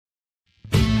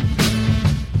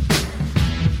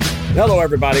Hello,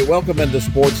 everybody. Welcome into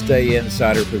SportsDay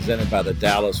Insider presented by the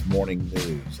Dallas Morning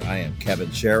News. I am Kevin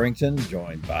Sherrington,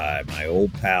 joined by my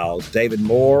old pals David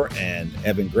Moore and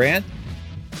Evan Grant.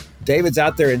 David's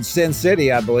out there in Sin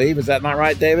City, I believe. Is that not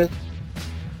right, David?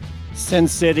 Sin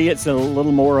City, it's a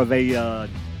little more of a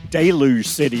deluge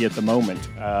city at the moment.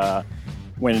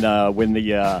 When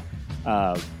the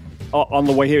on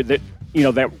the way here,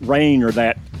 that rain or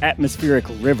that atmospheric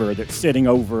river that's sitting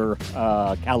over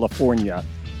California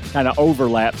kind of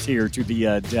overlaps here to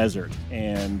the desert,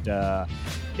 and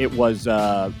it was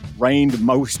rained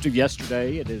most of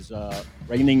yesterday. It is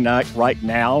raining right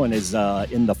now and is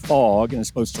in the fog, and it's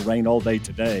supposed to rain all day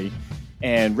today.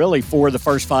 And really, for the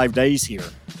first 5 days here,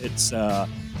 it's I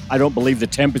don't believe the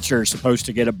temperature is supposed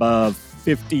to get above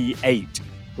 58,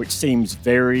 which seems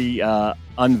very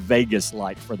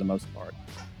un-Vegas-like for the most part.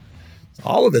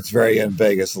 All of it's very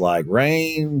un-Vegas-like.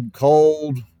 Rain,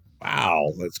 cold.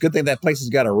 Wow. It's a good thing that place has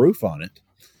got a roof on it.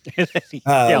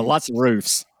 Yeah, lots of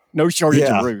roofs. No shortage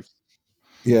of roofs.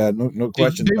 Yeah, no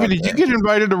question. David, did you get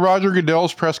invited to Roger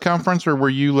Goodell's press conference, or were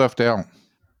you left out?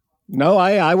 No,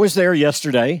 I was there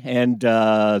yesterday, and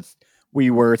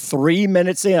we were 3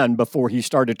 minutes in before he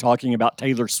started talking about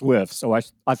Taylor Swift. So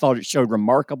I thought it showed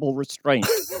remarkable restraint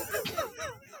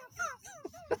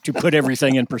to put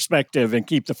everything in perspective and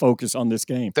keep the focus on this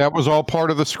game. That was all part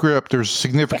of the script. There's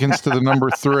significance to the number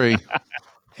 3.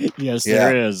 Yes,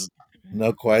 there is.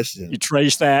 No question. You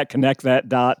trace that, connect that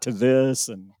dot to this,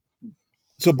 and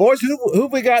so, boys, who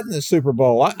have we got in the Super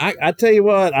Bowl? I tell you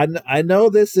what, I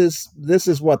know this is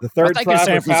what the third try for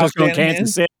San Francisco and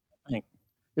Kansas City. I think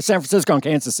it's San Francisco and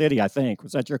Kansas City. I think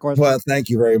was that your question? Well, thank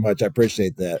you very much. I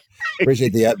appreciate that.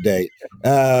 Appreciate the update.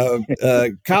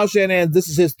 Kyle Shanahan, this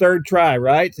is his third try,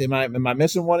 right? Am I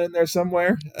missing one in there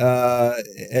somewhere?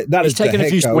 He's taking a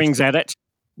few swings at it.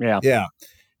 Yeah.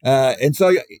 And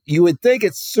so you would think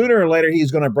it's sooner or later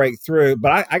he's going to break through,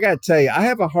 but I got to tell you, I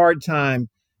have a hard time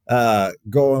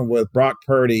going with Brock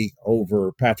Purdy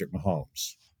over Patrick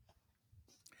Mahomes.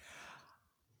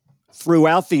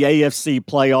 Throughout the AFC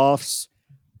playoffs,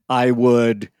 I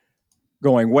would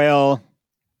going, well,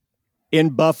 in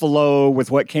Buffalo with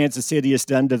what Kansas City has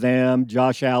done to them,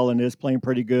 Josh Allen is playing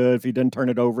pretty good. If he doesn't turn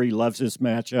it over, he loves this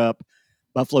matchup.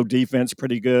 Buffalo defense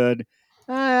pretty good.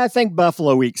 I think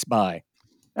Buffalo ekes by.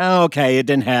 Okay, it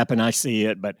didn't happen. I see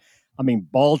it, but I mean,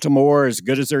 Baltimore, as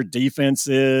good as their defense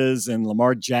is, and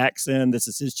Lamar Jackson, this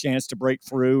is his chance to break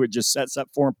through. It just sets up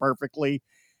for him perfectly.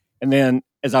 And then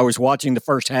as I was watching the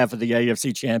first half of the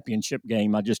AFC Championship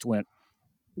game, I just went,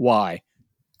 why?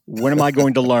 When am I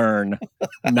going to learn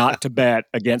not to bet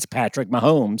against Patrick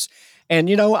Mahomes? And,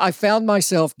 I found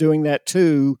myself doing that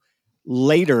too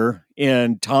later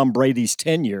in Tom Brady's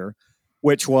tenure,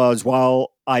 which was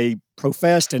while I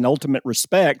professed an ultimate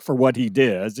respect for what he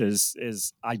did,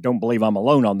 is I don't believe I'm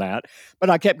alone on that. But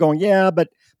I kept going,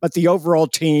 but the overall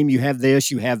team, you have this,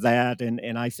 you have that,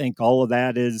 and I think all of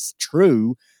that is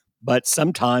true. But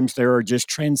sometimes there are just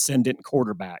transcendent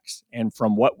quarterbacks. And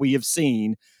from what we have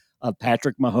seen of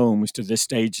Patrick Mahomes to this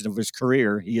stage of his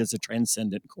career, he is a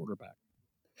transcendent quarterback.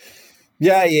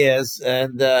 Yeah, he is.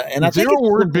 And I think a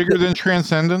word bigger than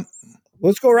transcendent?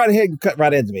 Let's go right ahead and cut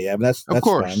right into me. I mean, that's of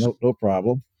course. Fine. No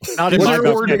problem. Not in my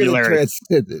vocabulary.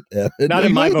 Not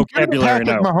in my vocabulary,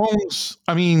 Patrick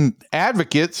Mahomes,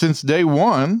 advocate since day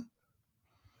one.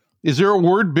 Is there a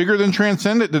word bigger than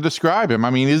transcendent to describe him? I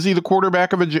mean, is he the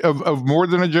quarterback of more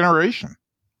than a generation?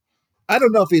 I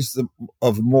don't know if he's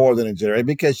of more than a generation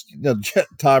because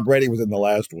Tom Brady was in the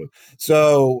last one.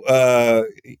 So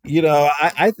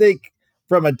I think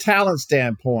from a talent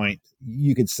standpoint,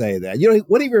 you could say that.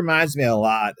 What he reminds me a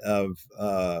lot of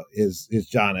is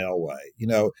John Elway.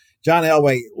 John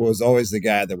Elway was always the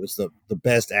guy that was the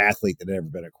best athlete that had ever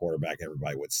been a quarterback,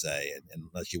 everybody would say, and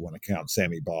unless you want to count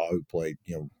Sammy Baugh, who played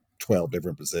 12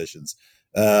 different positions.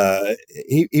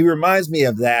 He reminds me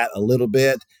of that a little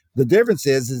bit. The difference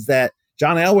is that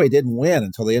John Elway didn't win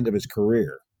until the end of his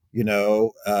career,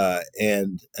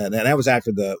 and that was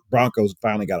after the Broncos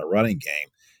finally got a running game.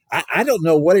 I don't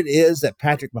know what it is that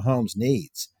Patrick Mahomes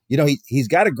needs. He's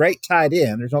got a great tight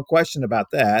end. There's no question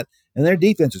about that. And their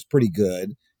defense is pretty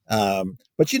good.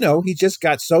 But he just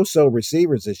got so-so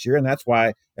receivers this year. And that's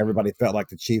why everybody felt like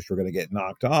the Chiefs were going to get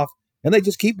knocked off. And they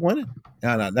just keep winning.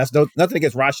 No, that's nothing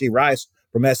against Rashee Rice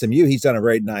from SMU. He's done a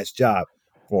very nice job.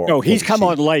 He's come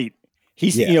on late.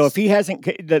 He's, if he hasn't,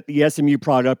 the SMU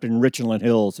product in Richland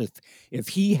Hills, if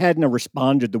he hadn't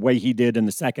responded the way he did in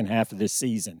the second half of this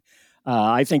season,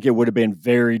 I think it would have been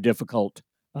very difficult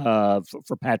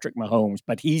for Patrick Mahomes.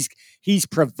 But he's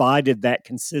provided that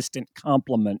consistent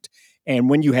complement. And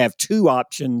when you have two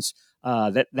options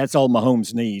That's all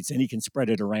Mahomes needs, and he can spread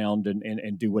it around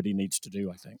and do what he needs to do,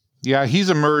 I think. Yeah, he's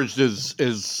emerged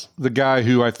as the guy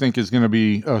who I think is going to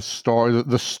be a star,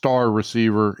 the star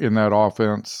receiver in that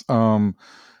offense.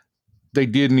 They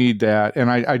did need that,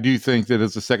 and I do think that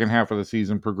as the second half of the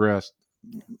season progressed,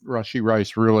 Rashee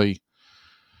Rice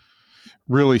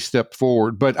really stepped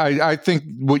forward. But I think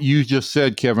what you just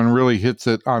said, Kevin, really hits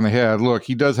it on the head. Look,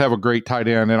 he does have a great tight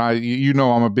end, and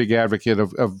I'm a big advocate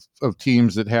of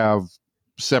teams that have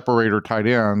separator tight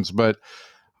ends, but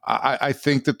I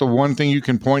think that the one thing you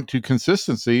can point to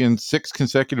consistency in 6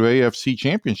 consecutive AFC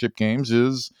championship games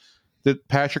is that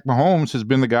Patrick Mahomes has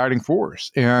been the guiding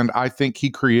force. And I think he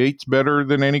creates better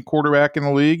than any quarterback in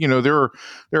the league. There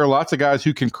are lots of guys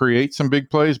who can create some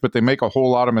big plays, but they make a whole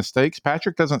lot of mistakes.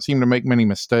 Patrick doesn't seem to make many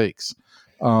mistakes,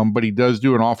 but he does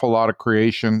do an awful lot of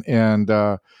creation. And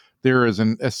there is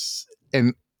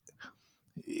and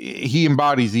he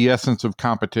embodies the essence of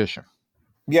competition.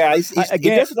 Yeah, he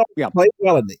doesn't play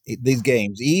well in these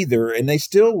games either, and they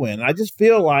still win. I just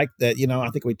feel like that. I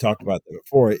think we talked about that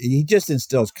before. He just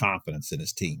instills confidence in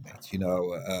his teammates.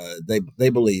 They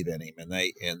believe in him, and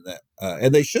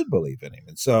they should believe in him.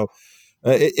 And so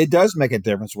it does make a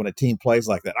difference when a team plays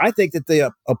like that. I think that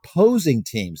the opposing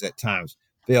teams at times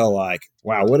feel like,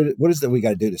 wow, what is it we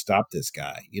got to do to stop this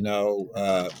guy?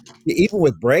 Even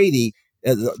with Brady.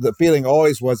 The feeling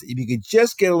always was if you could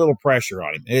just get a little pressure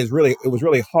on him. It was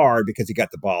really hard because he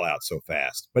got the ball out so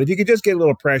fast. But if you could just get a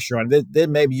little pressure on him,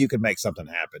 then maybe you could make something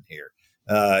happen here.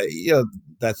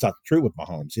 That's not true with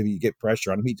Mahomes. If you get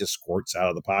pressure on him, he just squirts out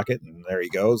of the pocket, and there he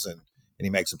goes, and he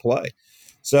makes a play.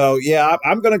 So yeah,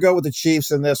 I'm going to go with the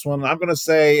Chiefs in this one. I'm going to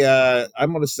say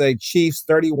Chiefs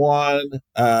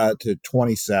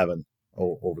 31-27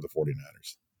 over the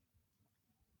 49ers.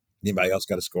 Anybody else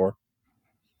got a score?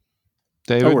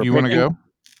 David, do you want to go?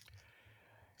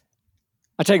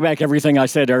 I take back everything I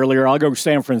said earlier. I'll go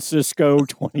San Francisco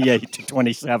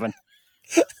 28-27.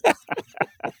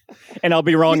 And I'll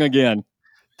be wrong again.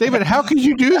 David, how could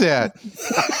you do that?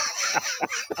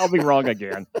 I'll be wrong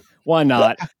again. Why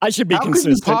not? I should be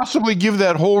consistent. How could you possibly give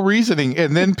that whole reasoning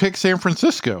and then pick San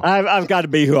Francisco? I've got to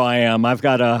be who I am. I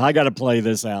got to play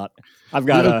this out. I've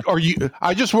got to.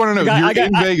 I just want to know. You're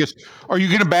in Vegas. Are you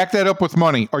going to back that up with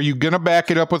money? Are you going to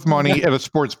back it up with money at a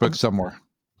sports book somewhere?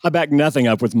 I back nothing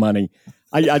up with money.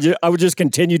 I would just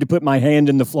continue to put my hand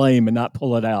in the flame and not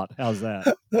pull it out. How's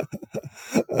that?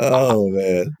 Oh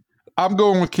man. I'm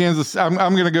going with Kansas. I'm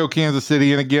going to go Kansas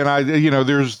City. And again,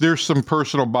 there's some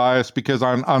personal bias because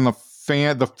on the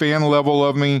fan level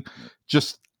of me,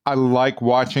 I like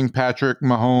watching Patrick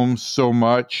Mahomes so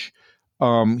much.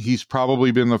 He's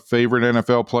probably been the favorite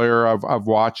NFL player I've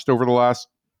watched over the last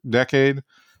decade.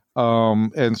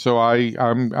 And so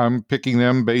I'm picking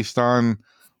them based on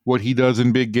what he does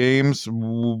in big games.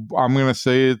 I'm going to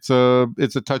say it's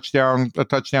a touchdown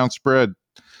spread.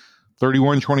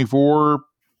 31-24,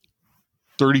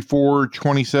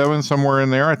 34-27, somewhere in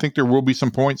there. I think there will be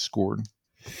some points scored.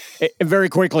 Very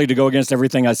quickly to go against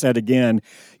everything I said again,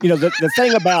 the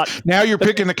thing about now you're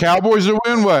picking the Cowboys to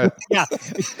win. What? Yeah,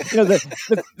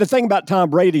 the thing about Tom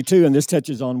Brady too, and this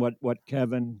touches on what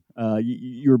Kevin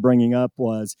you were bringing up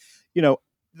was,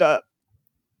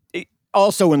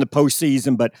 also in the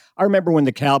postseason. But I remember when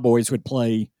the Cowboys would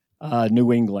play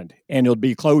New England, and it would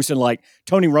be close, and like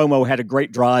Tony Romo had a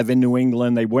great drive in New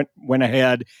England. They went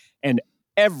ahead, and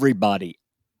everybody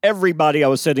I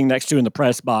was sitting next to in the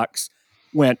press box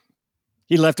he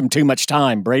left him too much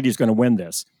time. Brady's going to win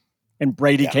this. And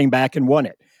Brady came back and won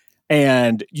it.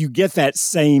 And you get that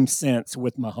same sense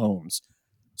with Mahomes.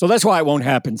 So that's why it won't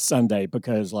happen Sunday,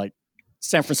 because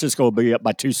San Francisco will be up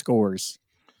by 2 scores.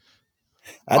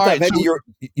 I thought maybe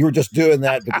you were just doing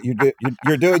that, but you're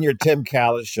doing your Tim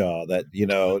Cowlishaw that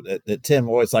Tim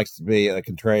always likes to be a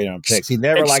contrarian on picks. He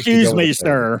never likes to go. Excuse me,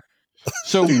 sir.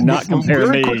 So do not compare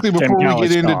very quickly before we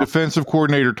get into talk. defensive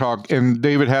coordinator talk, and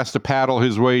David has to paddle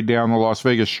his way down the Las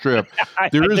Vegas Strip.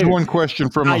 There is one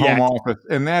question from the home office,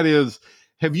 and that is,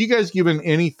 have you guys given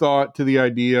any thought to the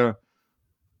idea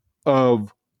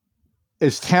of,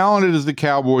 as talented as the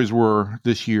Cowboys were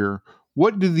this year,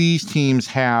 what do these teams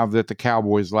have that the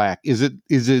Cowboys lack? Is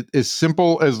it as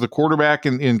simple as the quarterback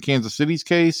in Kansas City's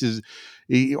case? Are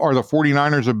the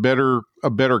 49ers a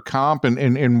better comp?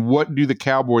 And what do the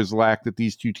Cowboys lack that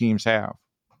these two teams have?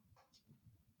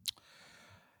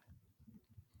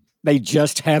 They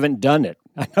just haven't done it.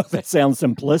 I know that sounds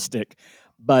simplistic,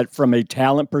 but from a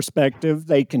talent perspective,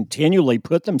 they continually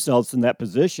put themselves in that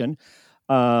position.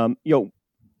 We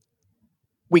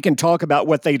can talk about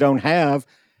what they don't have.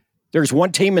 There's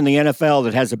one team in the NFL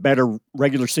that has a better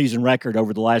regular season record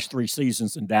over the last 3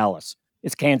 seasons than Dallas.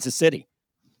 It's Kansas City.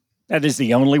 That is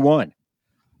the only one.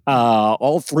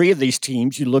 All three of these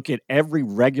teams, you look at every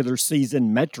regular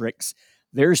season metrics,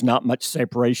 there's not much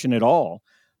separation at all.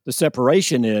 The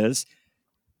separation is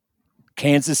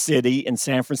Kansas City and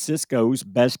San Francisco's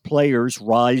best players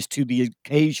rise to the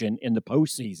occasion in the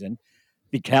postseason.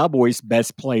 The Cowboys'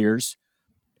 best players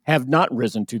have not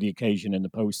risen to the occasion in the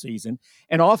postseason,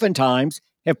 and oftentimes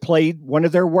have played one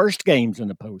of their worst games in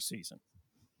the postseason.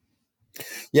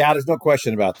 Yeah, there's no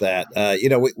question about that.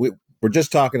 We're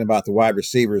just talking about the wide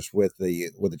receivers with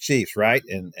the Chiefs, right?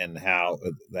 And how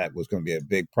that was going to be a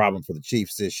big problem for the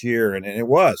Chiefs this year, and it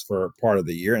was for part of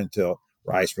the year until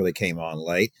Rice really came on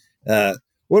late.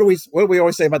 What do we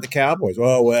always say about the Cowboys?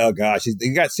 Oh, well, gosh,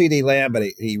 you got CeeDee Lamb, but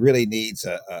he really needs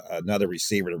another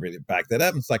receiver to really back that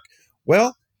up. And it's like,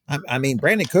 well, I mean,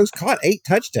 Brandon Cooks caught 8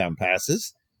 touchdown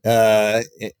passes. That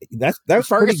was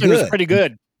Ferguson was pretty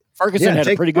good. Ferguson had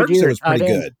a pretty good year. Was pretty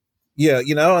good. Yeah,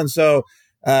 and so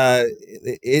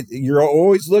you're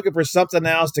always looking for something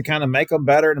else to kind of make them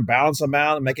better and balance them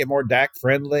out and make it more Dak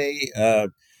friendly.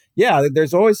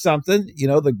 There's always something.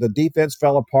 The defense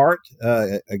fell apart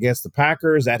against the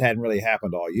Packers. That hadn't really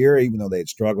happened all year, even though they had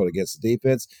struggled against the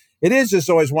defense. It is just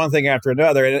always one thing after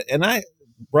another. And I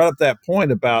brought up that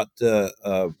point about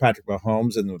Patrick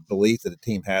Mahomes and the belief that the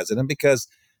team has in him, because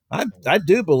I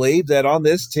do believe that on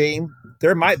this team,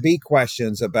 there might be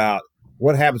questions about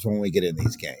what happens when we get in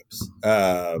these games.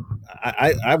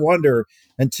 I wonder,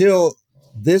 until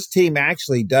this team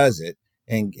actually does it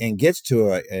and gets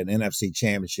to an NFC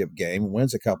championship game,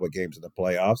 wins a couple of games in the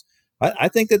playoffs, I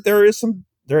think that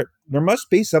there must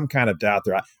be some kind of doubt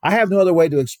there. I have no other way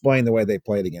to explain the way they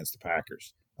played against the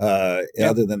Packers,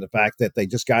 other than the fact that they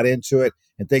just got into it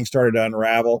and things started to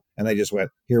unravel and they just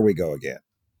went, here we go again.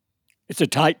 It's a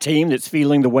tight team that's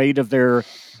feeling the weight of their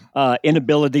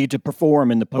inability to perform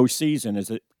in the postseason as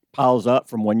it piles up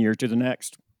from one year to the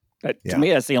next. To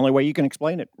me, that's the only way you can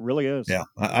explain it. It really is. Yeah,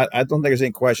 I don't think there's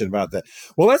any question about that.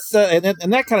 Well, let's and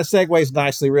that kind of segues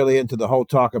nicely really into the whole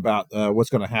talk about what's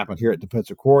going to happen here at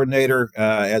defensive coordinator.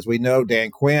 As we know,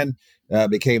 Dan Quinn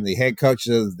became the head coach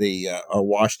of the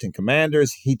Washington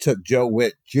Commanders. He took Joe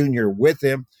Whitt Jr. with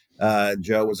him.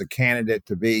 Joe was a candidate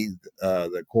to be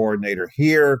the coordinator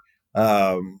here.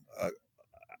 I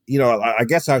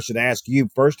guess I should ask you,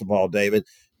 first of all, David,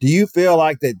 do you feel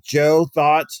like that Joe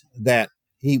thought that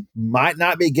he might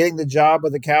not be getting the job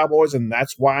with the Cowboys and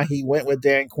that's why he went with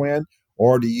Dan Quinn?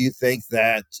 Or do you think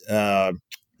that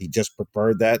he just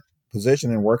preferred that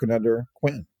position and working under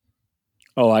Quinn?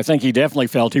 Oh, I think he definitely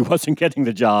felt he wasn't getting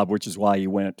the job, which is why he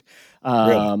went.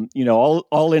 Really?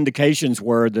 All indications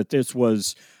were that this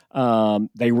was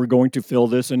they were going to fill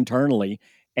this internally.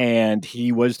 And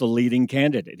he was the leading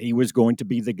candidate. He was going to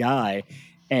be the guy.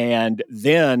 And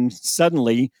then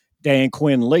suddenly Dan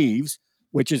Quinn leaves,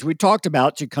 which, as we talked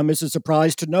about, should come as a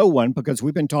surprise to no one because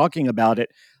we've been talking about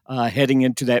it heading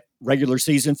into that regular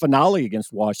season finale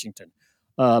against Washington,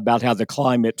 about how the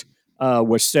climate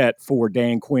was set for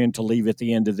Dan Quinn to leave at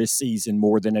the end of this season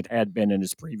more than it had been in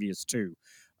his previous two.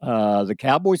 The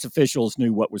Cowboys officials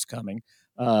knew what was coming.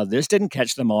 This didn't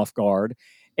catch them off guard.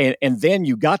 And then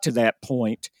you got to that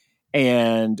point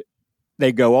and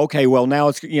they go, okay, well, now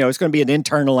it's going to be an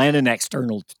internal and an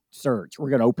external search. We're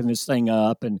going to open this thing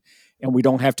up and we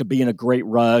don't have to be in a great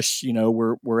rush.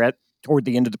 We're toward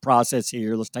the end of the process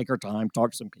here. Let's take our time,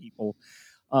 talk to some people.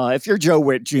 If you're Joe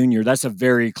Whitt Jr., that's a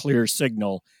very clear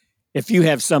signal. If you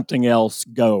have something else,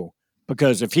 go.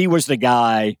 Because if he was the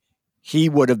guy, he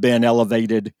would have been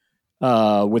elevated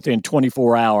within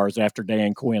 24 hours after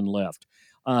Dan Quinn left.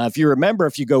 If you remember,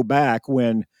 if you go back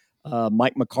when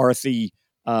Mike McCarthy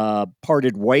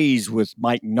parted ways with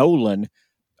Mike Nolan,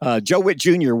 Joe Whitt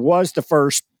Jr. was the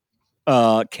first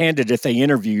candidate they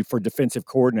interviewed for defensive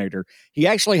coordinator. He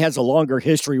actually has a longer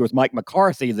history with Mike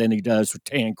McCarthy than he does with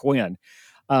Dan Quinn.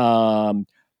 But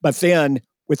then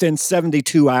within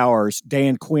 72 hours,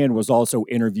 Dan Quinn was also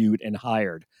interviewed and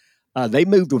hired. They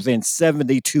moved within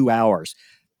 72 hours.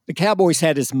 The Cowboys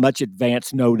had as much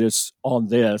advance notice on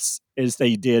this as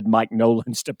they did Mike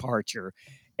Nolan's departure.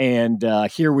 And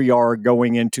here we are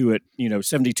going into it,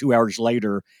 72 hours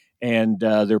later, and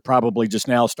they're probably just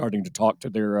now starting to talk to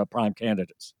their prime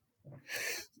candidates.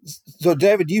 So,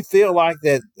 David, do you feel like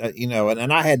that,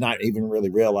 and I had not even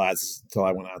really realized until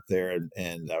I went out there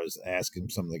and I was asking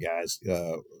some of the guys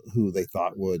who they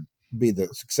thought would be the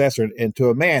successor. And to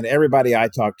a man, everybody I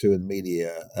talked to in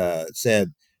media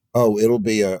said, oh, it'll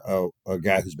be a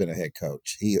guy who's been a head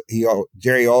coach.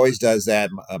 Jerry always does that.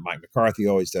 Mike McCarthy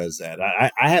always does that.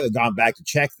 I haven't gone back to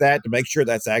check that to make sure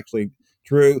that's actually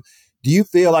true. Do you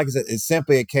feel like it's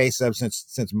simply a case of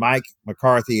since Mike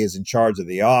McCarthy is in charge of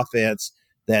the offense,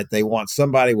 that they want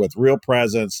somebody with real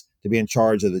presence to be in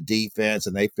charge of the defense,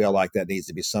 and they feel like that needs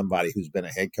to be somebody who's been a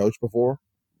head coach before?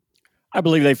 I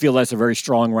believe they feel that's a very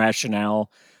strong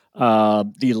rationale.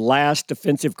 The last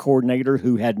defensive coordinator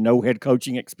who had no head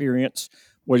coaching experience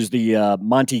was the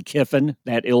Monty Kiffin,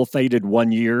 that ill-fated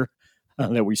 1 year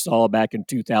that we saw back in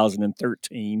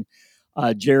 2013.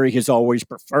 Jerry has always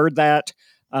preferred that.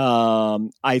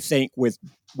 I think with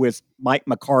Mike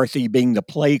McCarthy being the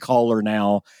play caller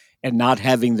now and not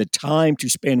having the time to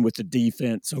spend with the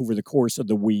defense over the course of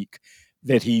the week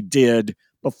that he did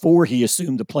before he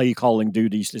assumed the play calling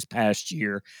duties this past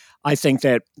year, I think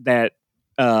that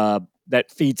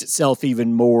feeds itself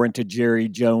even more into Jerry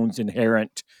Jones'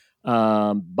 inherent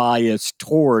bias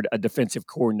toward a defensive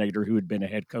coordinator who had been a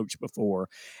head coach before,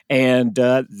 and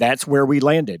that's where we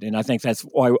landed. And I think that's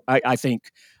why I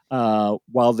think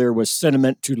while there was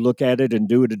sentiment to look at it and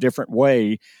do it a different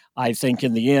way, I think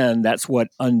in the end that's what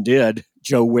undid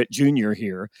Joe Whitt Jr.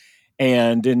 here.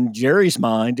 And in Jerry's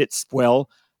mind, it's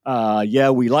yeah,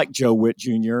 we like Joe Whitt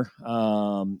Jr.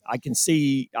 I can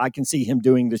see him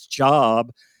doing this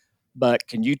job, but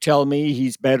can you tell me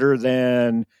he's better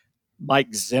than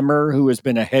Mike Zimmer, who has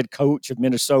been a head coach of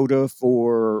Minnesota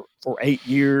for 8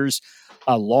 years,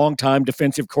 a longtime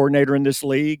defensive coordinator in this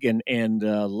league, and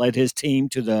led his team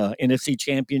to the NFC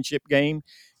Championship game?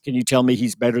 Can you tell me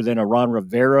he's better than a Ron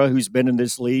Rivera, who's been in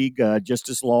this league just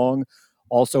as long,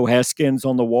 also has skins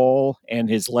on the wall, and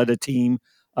has led a team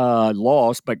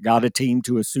lost but got a team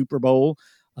to a Super Bowl?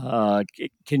 What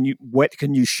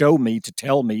can you show me to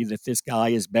tell me that this guy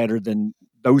is better than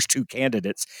those two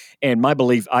candidates? And my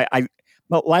belief,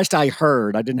 well, last I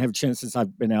heard, I didn't have a chance since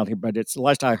I've been out here, but it's the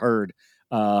last I heard.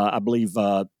 I believe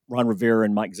Ron Rivera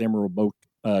and Mike Zimmer will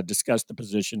both discuss the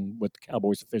position with the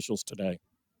Cowboys officials today.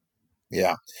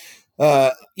 Yeah.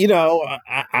 I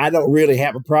don't really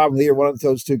have a problem with either one of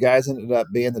those two guys ended up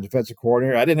being the defensive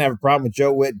coordinator. I didn't have a problem with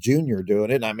Joe Whitt Jr. doing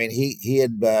it. I mean, he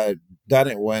had done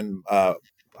it when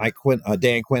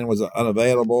Dan Quinn was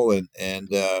unavailable, and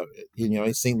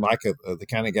he seemed like the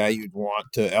kind of guy you'd want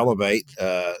to elevate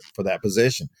for that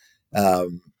position. I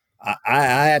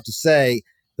have to say,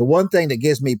 the one thing that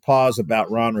gives me pause about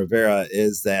Ron Rivera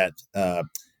is that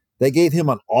they gave him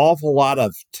an awful lot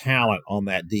of talent on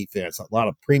that defense, a lot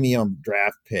of premium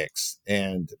draft picks,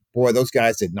 and boy, those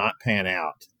guys did not pan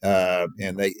out.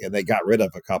 And they got rid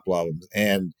of a couple of them,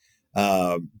 and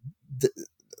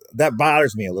that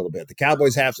bothers me a little bit. The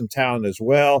Cowboys have some talent as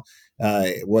well.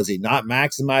 Was he not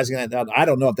maximizing that? I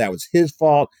don't know if that was his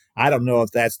fault. I don't know if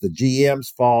that's the GM's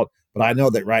fault, but I know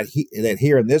that that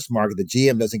here in this market, the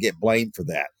GM doesn't get blamed for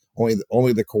that.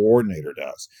 Only the coordinator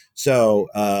does. So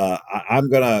I'm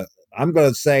gonna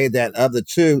say that of the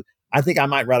two, I think I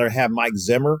might rather have Mike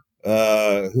Zimmer,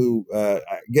 who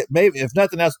maybe if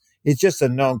nothing else, it's just a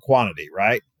known quantity,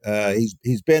 right?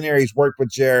 He's been here. He's worked with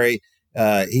Jerry.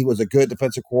 He was a good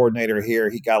defensive coordinator here.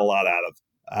 He got a lot out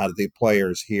of the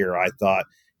players here, I thought,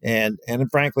 and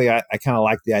frankly, I kind of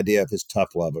like the idea of his tough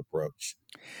love approach.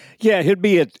 Yeah,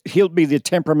 he'll be the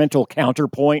temperamental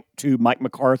counterpoint to Mike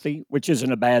McCarthy, which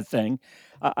isn't a bad thing.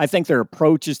 I think their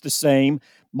approach is the same.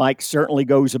 Mike certainly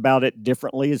goes about it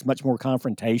differently. Is much more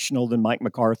confrontational than Mike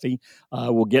McCarthy.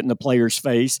 Will get in the player's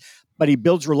face, but he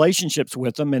builds relationships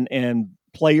with them, and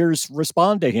players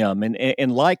respond to him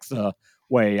and like the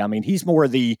way. I mean, he's more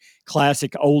the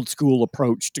classic old school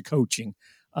approach to coaching.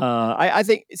 I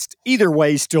think it's either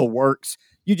way still works.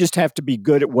 You just have to be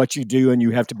good at what you do, and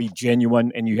you have to be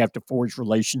genuine, and you have to forge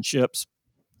relationships.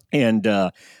 And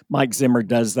Mike Zimmer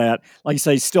does that. Like I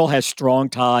say, still has strong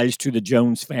ties to the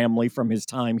Jones family from his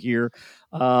time here.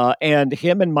 And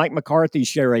him and Mike McCarthy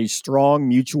share a strong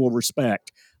mutual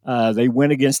respect. They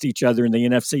went against each other in the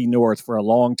NFC North for a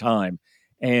long time.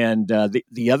 And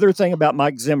the other thing about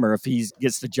Mike Zimmer, if he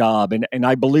gets the job, and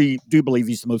I do believe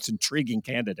he's the most intriguing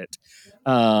candidate,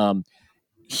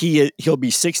 he'll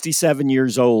be 67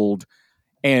 years old,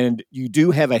 and you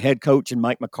do have a head coach in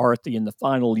Mike McCarthy in the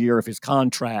final year of his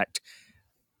contract.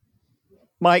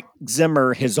 Mike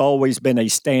Zimmer has always been a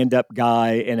stand-up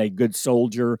guy and a good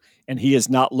soldier, and he is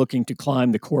not looking to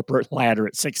climb the corporate ladder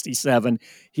at 67.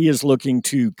 He is looking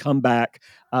to come back,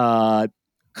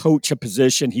 coach a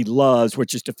position he loves,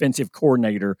 which is defensive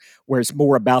coordinator, where it's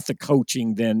more about the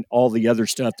coaching than all the other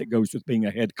stuff that goes with being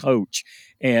a head coach.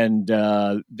 And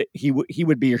he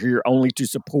would be here only to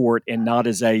support and not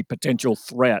as a potential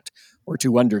threat or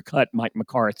to undercut Mike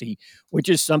McCarthy, which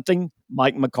is something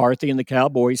Mike McCarthy and the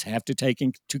Cowboys have to take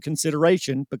into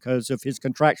consideration because of his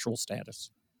contractual status.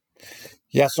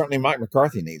 Yeah, certainly Mike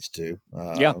McCarthy needs to.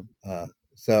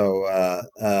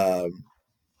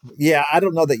 Yeah, I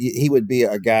don't know that he would be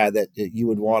a guy that you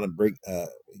would want to bring.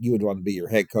 You would want to be your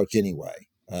head coach anyway.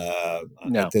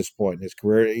 No. At this point in his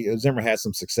career, Zimmer had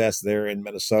some success there in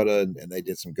Minnesota, and they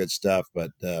did some good stuff.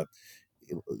 But that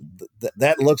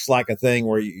looks like a thing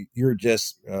where you're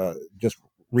just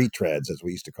retreads, as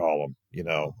we used to call them.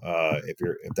 If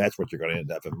that's what you're going to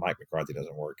end up if Mike McCarthy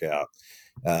doesn't work out.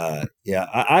 Yeah,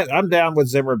 I'm down with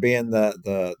Zimmer being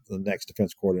the next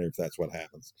defense coordinator if that's what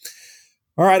happens.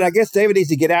 All right, I guess David needs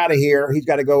to get out of here. He's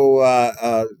got to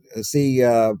go see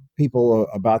people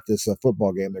about this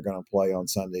football game they're going to play on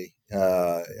Sunday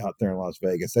out there in Las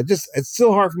Vegas. It's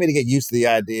still hard for me to get used to the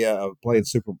idea of playing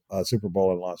Super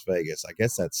Bowl in Las Vegas. I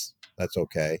guess that's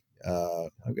okay. I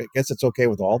guess it's okay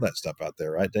with all that stuff out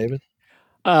there, right, David?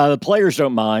 The players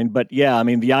don't mind, but yeah, I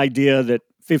mean, the idea that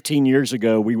 15 years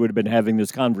ago we would have been having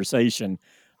this conversation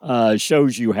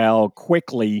shows you how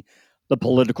quickly the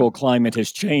political climate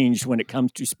has changed when it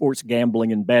comes to sports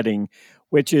gambling and betting,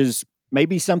 which is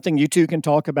maybe something you two can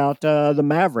talk about the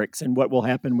Mavericks and what will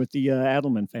happen with the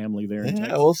Adelman family there.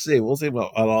 Yeah, we'll see. We'll see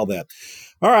about all that.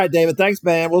 All right, David. Thanks,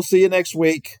 man. We'll see you next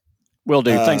week. Will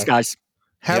do. Thanks, guys.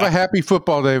 Have a happy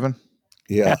football, David.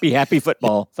 Yeah. Happy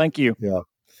football. Thank you. Yeah.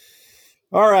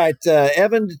 All right,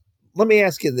 Evan, let me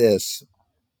ask you this.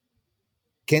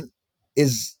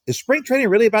 Is spring training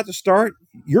really about to start?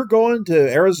 You're going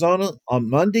to Arizona on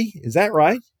Monday. Is that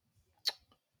right?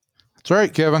 That's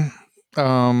right, Kevin.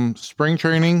 Spring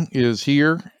training is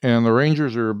here, and the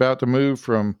Rangers are about to move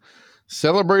from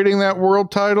celebrating that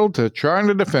world title to trying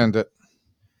to defend it.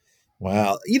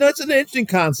 Wow. It's an interesting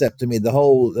concept to me, the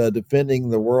whole defending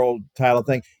the world title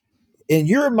thing. In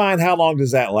your mind, how long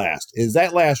does that last? Does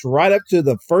that last right up to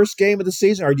the first game of the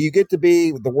season, or do you get to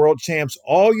be the world champs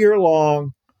all year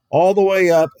long, all the way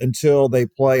up until they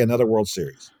play another World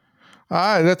Series?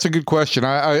 That's a good question.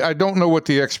 I don't know what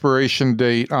the expiration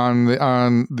date on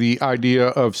the idea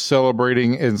of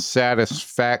celebrating and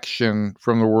satisfaction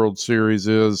from the World Series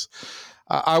is.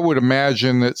 I would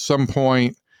imagine at some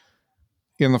point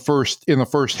in the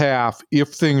first half,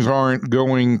 if things aren't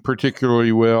going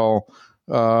particularly well,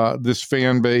 this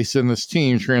fan base and this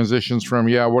team transitions from,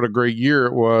 what a great year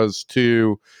it was,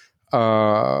 to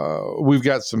we've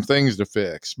got some things to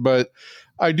fix. But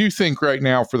I do think right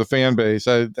now for the fan base,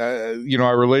 I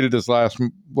related this last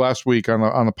week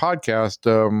on the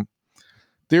podcast.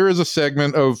 There is a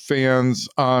segment of fans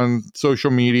on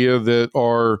social media that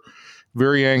are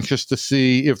very anxious to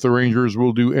see if the Rangers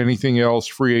will do anything else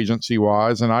free agency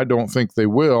wise, and I don't think they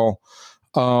will.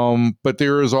 But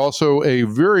there is also a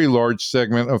very large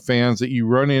segment of fans that you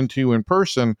run into in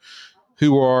person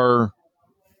who are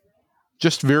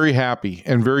just very happy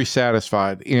and very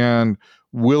satisfied and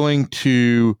willing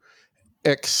to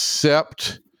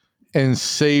accept and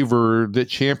savor that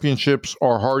championships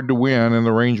are hard to win, and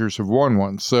the Rangers have won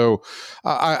one. So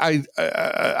I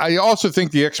also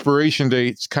think the expiration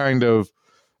dates kind of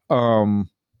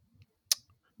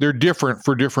they're different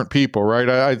for different people, right?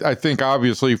 I think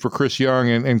obviously for Chris Young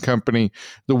and company,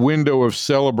 the window of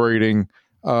celebrating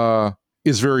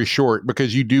is very short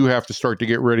because you do have to start to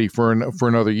get ready for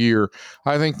another year.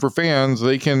 I think for fans,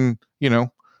 they can,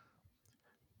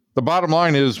 the bottom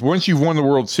line is once you've won the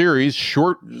World Series,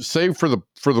 save for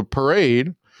the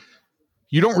parade,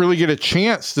 you don't really get a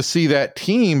chance to see that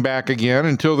team back again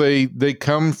until they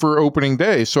come for opening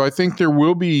day. So I think there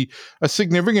will be a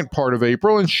significant part of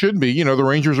April, and should be. The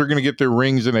Rangers are going to get their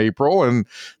rings in April, and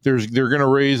they're going to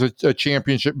raise a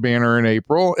championship banner in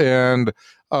April, and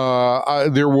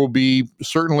there will be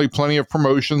certainly plenty of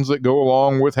promotions that go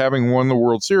along with having won the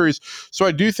World Series. So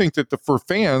I do think that for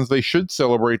fans, they should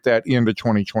celebrate that into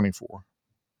 2024.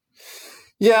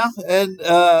 Yeah, and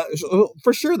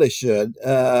for sure they should,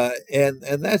 and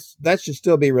that should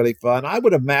still be really fun. I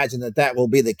would imagine that will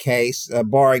be the case,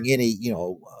 barring any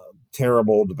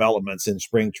terrible developments in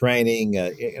spring training.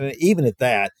 And even at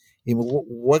that,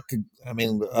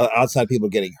 outside people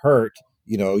getting hurt,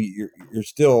 you're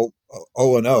still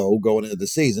 0-0 going into the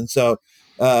season. So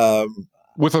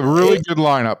with a really good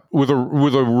lineup, with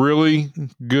a really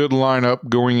good lineup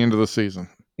going into the season.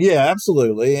 Yeah,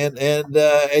 absolutely,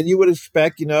 and you would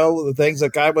expect, the things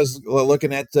like I was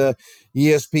looking at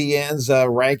ESPN's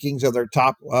rankings of their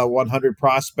top 100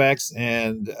 prospects,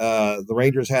 and the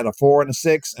Rangers had a 4 and a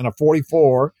 6 and a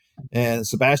 44, and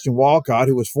Sebastian Walcott,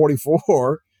 who was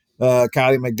 44,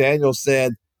 Kylie McDaniel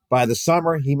said by the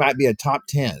summer he might be a top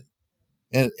 10,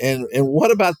 and what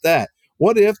about that?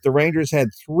 What if the Rangers had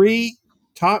 3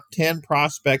 top 10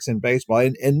 prospects in baseball,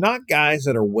 and not guys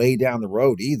that are way down the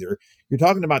road either? You're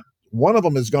talking about one of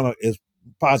them is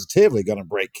positively going to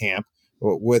break camp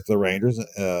with the Rangers,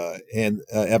 and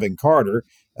Evan Carter.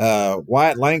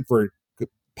 Wyatt Langford could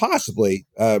possibly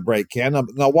break camp.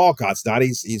 Now Walcott's not.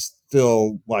 He's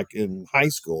still like in high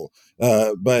school.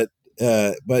 But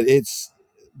the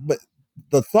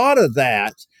thought of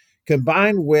that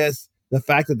combined with the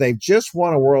fact that they've just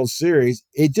won a World Series,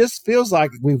 it just feels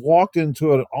like we've walked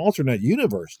into an alternate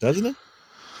universe, doesn't it?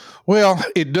 Well,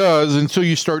 it does until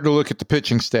you start to look at the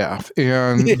pitching staff,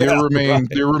 and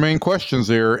there remain questions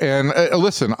there. And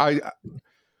listen, I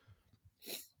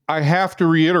have to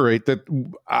reiterate that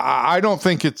I don't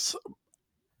think it's.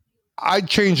 I'd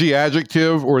change the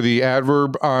adjective or the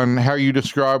adverb on how you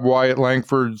describe Wyatt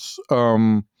Langford's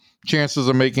chances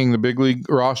of making the big league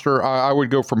roster. I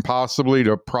would go from possibly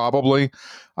to probably.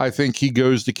 I think he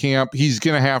goes to camp. He's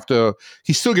still going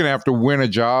to have to win a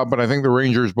job, but I think the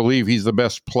Rangers believe he's the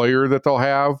best player that they'll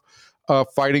have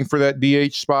fighting for that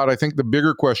DH spot. I think the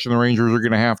bigger question the Rangers are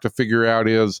going to have to figure out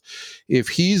is if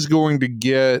he's going to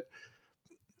get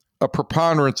a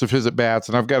preponderance of his at-bats,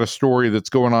 and I've got a story that's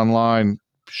going online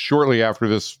shortly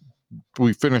after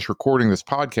we finish recording this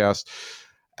podcast.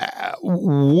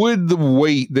 Would the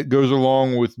weight that goes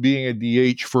along with being a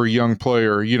DH for a young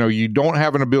player, you don't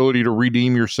have an ability to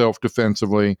redeem yourself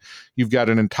defensively. You've got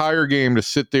an entire game to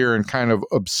sit there and kind of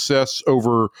obsess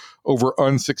over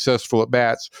unsuccessful at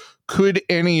bats. Could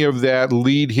any of that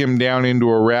lead him down into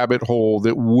a rabbit hole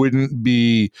that wouldn't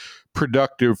be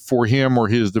productive for him or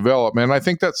his development? And I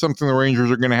think that's something the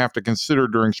Rangers are going to have to consider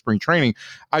during spring training.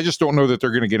 I just don't know that they're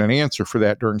going to get an answer for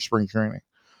that during spring training.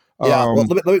 Yeah, well,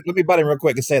 let me butt in real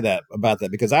quick and say about that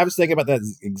because I was thinking about that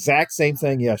exact same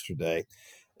thing yesterday,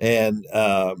 and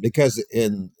because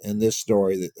in this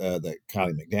story that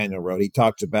Connie McDaniel wrote, he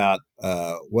talked about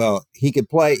he could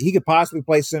possibly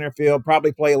play center field,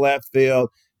 probably play left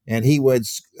field, and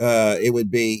it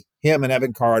would be him and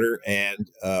Evan Carter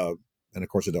and of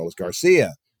course Adolis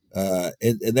Garcia,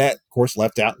 and that of course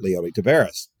left out Leody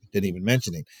Taveras. Didn't even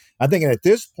mention him. I'm thinking at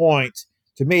this point.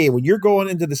 To me, when you're going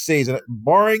into the season,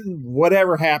 barring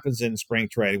whatever happens in spring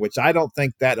training, which I don't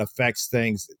think that affects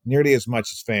things nearly as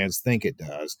much as fans think it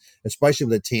does, especially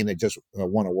with a team that just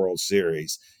won a World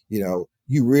Series, you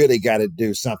really got to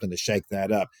do something to shake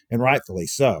that up, and rightfully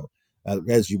so.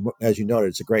 As you noted,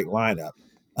 it's a great lineup,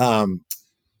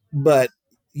 but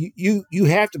you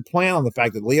have to plan on the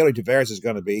fact that Leody Taveras is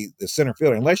going to be the center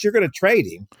fielder, unless you're going to trade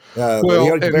him.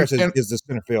 Leody Taveras is the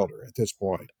center fielder at this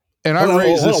point. And hold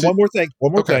on, one more thing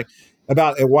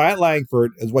about Wyatt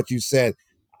Langford is what you said.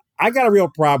 I got a real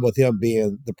problem with him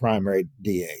being the primary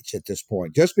DH at this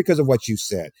point, just because of what you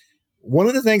said. One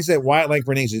of the things that Wyatt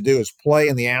Langford needs to do is play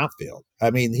in the outfield.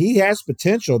 I mean, he has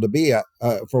potential to be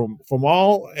from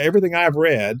everything I've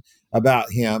read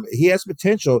about him, he has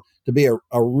potential to be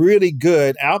a really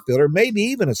good outfielder, maybe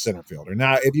even a center fielder.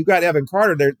 Now, if you've got Evan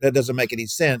Carter, that doesn't make any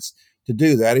sense to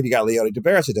do that. If you got Leody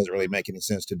Taveras, it doesn't really make any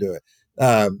sense to do it.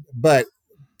 But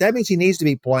that means he needs to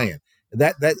be playing.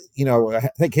 I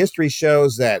think history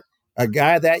shows that a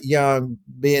guy that young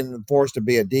being forced to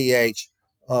be a DH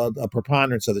a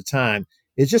preponderance of the time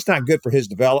is just not good for his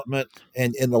development.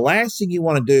 And the last thing you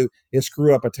want to do is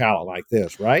screw up a talent like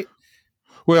this, right?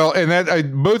 Well,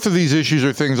 and both of these issues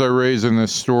are things I raise in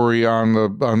this story on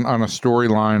a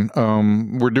storyline.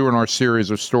 We're doing our series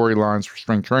of storylines for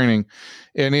spring training,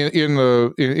 and in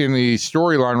the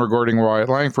storyline regarding Wyatt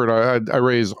Langford, I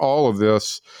raise all of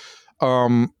this,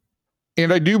 and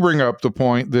I do bring up the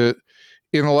point that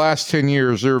in the last 10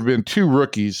 years there have been two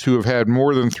rookies who have had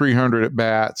more than 300 at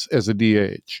bats as a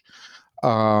DH.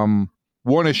 One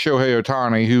is Shohei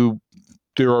Ohtani, who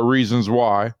there are reasons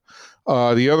why.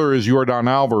 The other is Yordan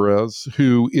Alvarez,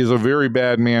 who is a very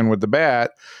bad man with the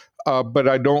bat, but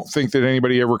I don't think that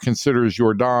anybody ever considers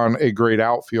Yordan a great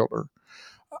outfielder.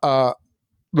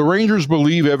 The Rangers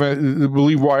believe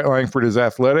Wyatt Langford is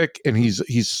athletic, and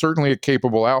he's certainly a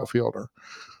capable outfielder.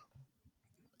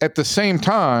 At the same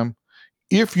time,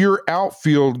 if your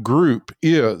outfield group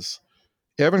is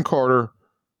Evan Carter,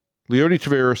 Leody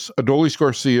Taveras, Adolis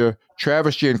Garcia,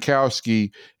 Travis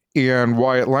Jankowski, and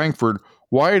Wyatt Langford,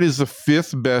 Wyatt is the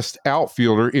fifth best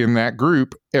outfielder in that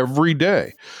group every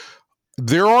day.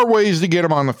 There are ways to get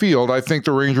him on the field. I think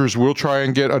the Rangers will try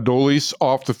and get Adolis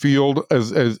off the field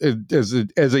as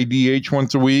a DH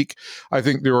once a week. I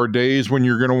think there are days when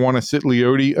you're going to want to sit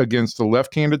Leody against a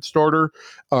left-handed starter,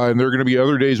 and there are going to be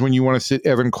other days when you want to sit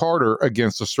Evan Carter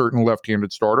against a certain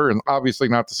left-handed starter, and obviously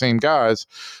not the same guys.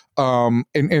 And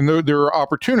there are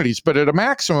opportunities, but at a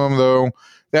maximum, though,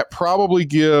 that probably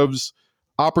gives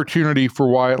opportunity for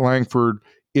Wyatt Langford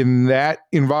in that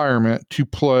environment to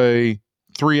play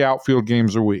 3 outfield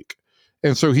games a week.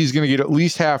 And so he's going to get at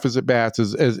least half his at-bats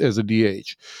as a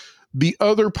DH. The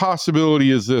other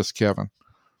possibility is this, Kevin.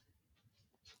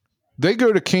 they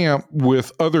go to camp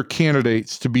with other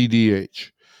candidates to be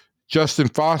DH. Justin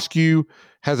Foscue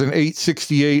has an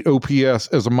 868 OPS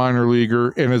as a minor leaguer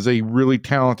and is a really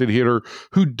talented hitter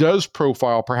who does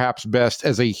profile perhaps best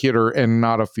as a hitter and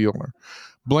not a fielder.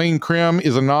 Blaine Krim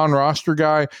is a non-roster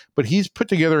guy, but he's put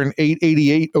together an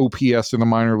 888 OPS in the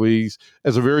minor leagues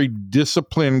as a very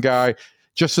disciplined guy.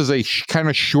 Just as a kind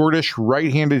of shortish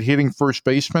right-handed hitting first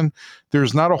baseman,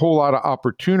 there's not a whole lot of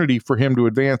opportunity for him to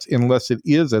advance unless it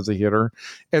is as a hitter.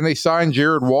 And they signed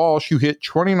Jared Walsh, who hit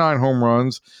 29 home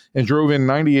runs and drove in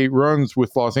 98 runs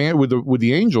with with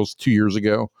the Angels 2 years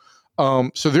ago.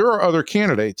 So there are other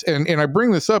candidates, and I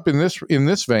bring this up in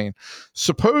this vein.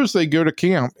 Suppose they go to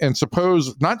camp, and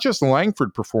suppose not just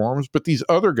Langford performs, but these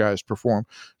other guys perform.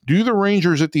 Do the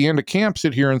Rangers at the end of camp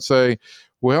sit here and say,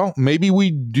 well, maybe we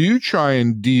do try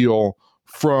and deal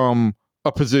from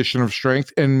a position of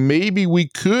strength, and maybe we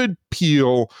could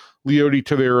peel Leody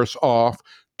Taveras off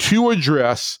to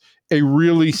address a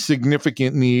really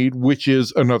significant need, which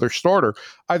is another starter.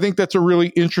 I think that's a really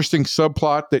interesting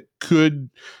subplot that could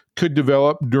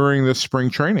develop during this spring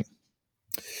training.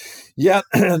 Yeah,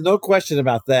 no question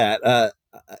about that.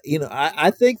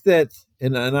 I think that,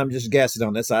 and I'm just guessing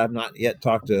on this. I have not yet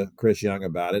talked to Chris Young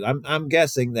about it. I'm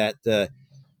guessing that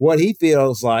what he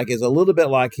feels like is a little bit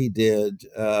like he did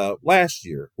last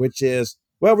year, which is,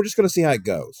 well, we're just going to see how it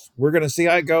goes. We're going to see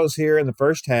how it goes here in the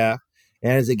first half.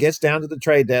 And as it gets down to the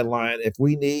trade deadline, if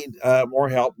we need more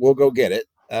help, we'll go get it.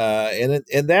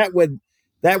 And that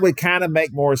would kind of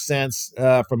make more sense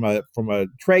from a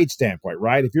trade standpoint,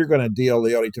 right? If you're going to deal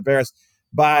Leody Taveras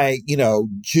by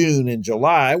June and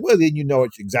July, well, then you know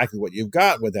exactly what you've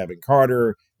got with Evan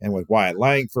Carter and with Wyatt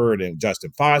Langford and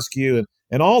Justin Foscue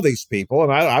and all these people.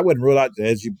 And I wouldn't rule out,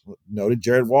 as you noted,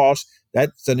 Jared Walsh.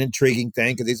 That's an intriguing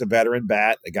thing because he's a veteran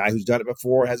bat, a guy who's done it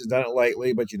before, hasn't done it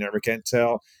lately, but you never can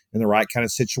tell. In the right kind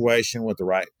of situation with the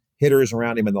right hitters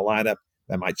around him in the lineup,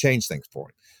 that might change things for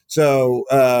him. So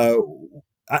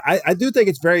I do think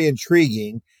it's very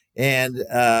intriguing. And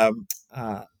of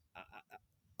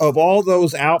all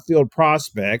those outfield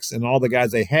prospects and all the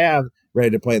guys they have ready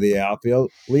to play the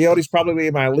outfield, Leody's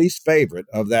probably my least favorite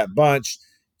of that bunch,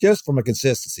 just from a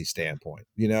consistency standpoint.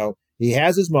 He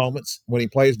has his moments when he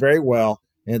plays very well,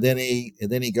 and then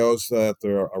he goes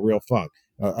through a real funk.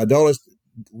 Adolis,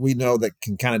 we know that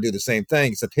can kind of do the same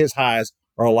thing, except his highs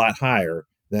are a lot higher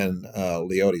than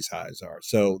Leody's highs are.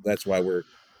 So that's why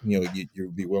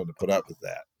you'd be willing to put up with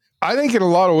that. I think in a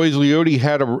lot of ways, Leody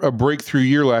had a breakthrough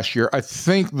year last year. I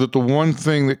think that the one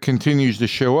thing that continues to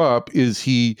show up is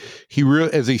he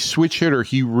really, as a switch hitter,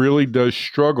 he really does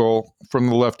struggle from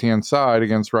the left-hand side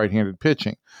against right-handed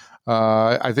pitching.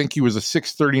 I think he was a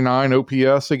 639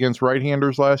 OPS against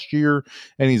right-handers last year,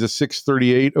 and he's a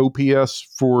 638 OPS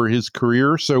for his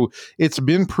career. So it's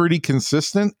been pretty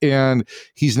consistent, and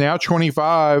he's now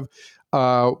 25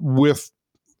 with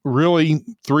really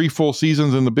 3 full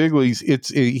seasons in the big leagues.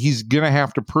 He's going to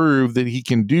have to prove that he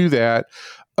can do that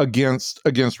against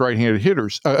right-handed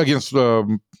hitters, against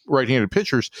right-handed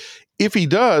pitchers. If he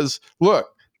does, look,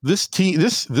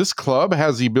 this club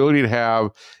has the ability to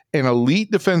have an elite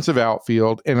defensive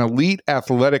outfield, an elite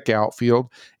athletic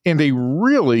outfield, and a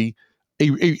really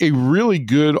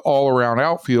good all-around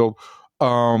outfield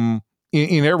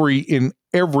in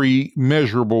every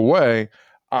measurable way.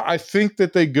 I think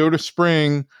that they go to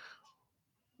spring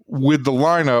with the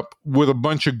lineup with a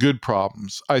bunch of good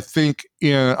problems. I think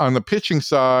on the pitching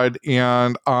side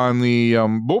and on the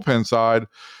bullpen side,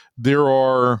 there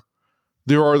are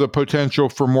the potential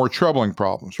for more troubling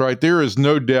problems, right? There is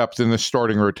no depth in the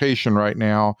starting rotation right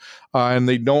now, and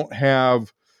they don't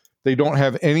have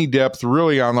any depth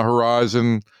really on the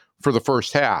horizon for the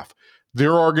first half.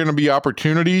 There are going to be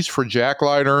opportunities for Jack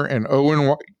Leiter and Owen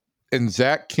White and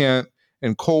Zach Kent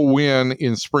and Cole Winn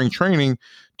in spring training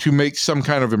to make some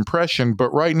kind of impression, but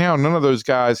right now none of those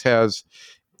guys has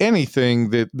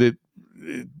anything that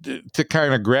to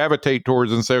kind of gravitate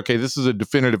towards and say, okay, this is a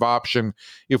definitive option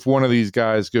if one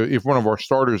of our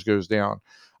starters goes down.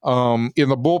 In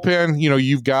the bullpen,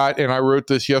 you've got, and I wrote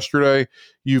this yesterday,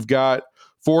 you've got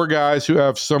 4 guys who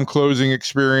have some closing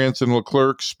experience in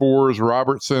Leclerc, Spores,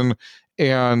 Robertson,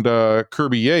 and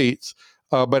Kirby Yates.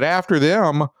 But after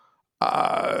them,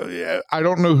 I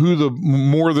don't know who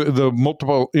the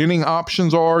multiple inning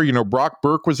options are. Brock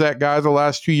Burke was that guy the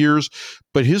last 2 years,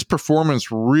 but his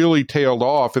performance really tailed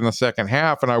off in the second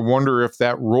half, and I wonder if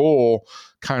that role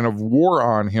kind of wore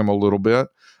on him a little bit.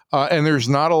 And there's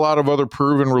not a lot of other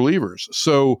proven relievers.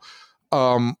 So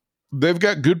they've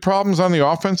got good problems on the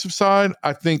offensive side.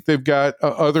 I think they've got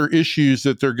other issues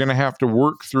that they're going to have to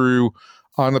work through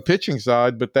on the pitching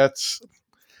side, but that's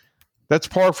that's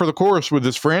par for the course with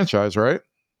this franchise, right?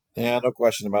 Yeah, no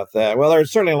question about that. Well,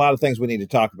 there's certainly a lot of things we need to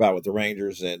talk about with the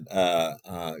Rangers, and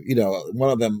one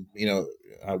of them,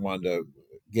 I wanted to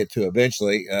get to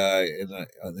eventually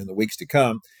in the weeks to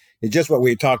come. It's just what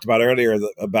we talked about earlier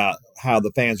about how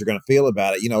the fans are going to feel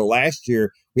about it. Last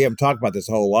year we haven't talked about this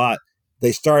a whole lot.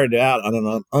 They started out on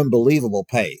an unbelievable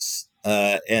pace,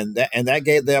 and that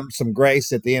gave them some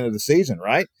grace at the end of the season,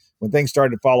 right? When things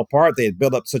started to fall apart, they had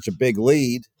built up such a big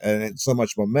lead and so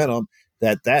much momentum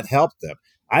that helped them.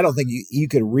 I don't think you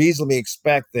could reasonably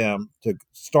expect them to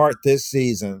start this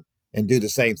season and do the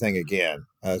same thing again,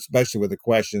 especially with the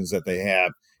questions that they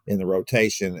have in the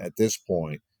rotation at this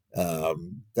point.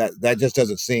 That just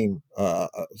doesn't seem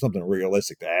something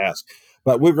realistic to ask.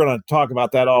 But we're going to talk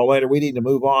about that all later. We need to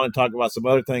move on and talk about some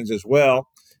other things as well.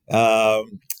 They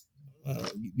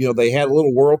had a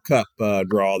little World Cup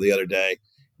draw the other day,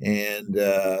 and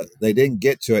they didn't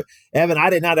get to it. Evan, I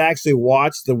did not actually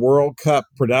watch the World Cup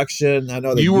production. I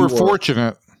know that you were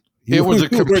fortunate. It was a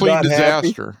complete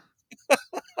disaster.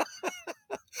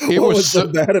 What was so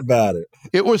bad about it?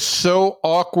 It was so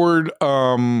awkward,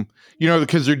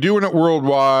 because they're doing it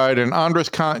worldwide, and Andres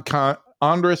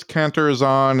Cantor is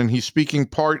on, and he's speaking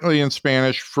partly in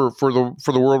Spanish for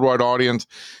the worldwide audience,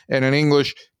 and in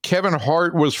English. Kevin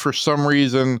Hart was, for some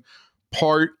reason,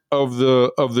 part of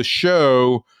the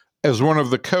show as one of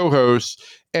the co-hosts,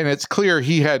 and it's clear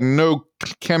he had no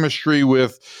chemistry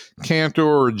with Cantor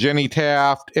or Jenny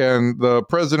Taft, and the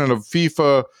president of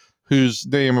FIFA, whose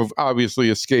name obviously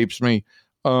escapes me,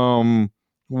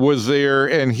 was there,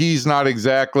 and he's not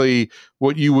exactly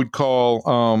what you would call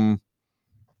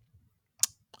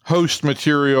host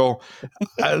material.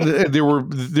 There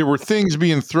were things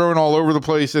being thrown all over the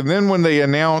place, and then when they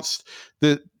announced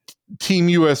that Team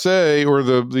USA or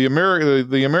the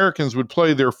Americans would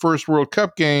play their first World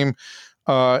Cup game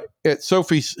at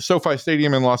SoFi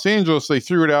Stadium in Los Angeles, they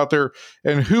threw it out there,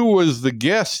 and who was the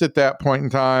guest at that point in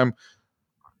time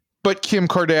but Kim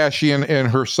Kardashian and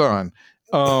her son?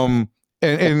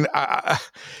 It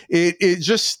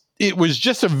was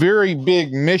just a very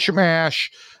big mishmash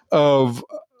of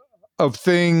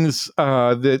things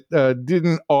that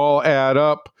didn't all add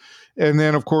up. And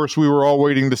then, of course, we were all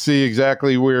waiting to see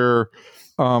exactly where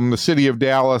the city of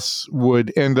Dallas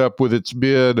would end up with its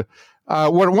bid.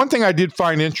 One thing I did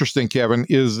find interesting, Kevin,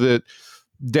 is that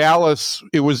Dallas,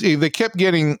 it kept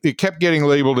getting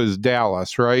labeled as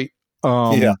Dallas, right?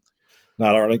 Yeah,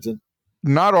 not Arlington,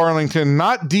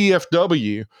 not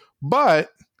DFW, but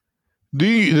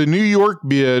the New York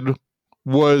bid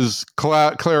was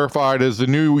clarified as the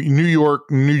New York,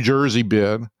 New Jersey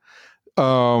bid.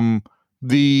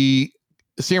 The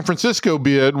San Francisco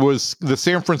bid was the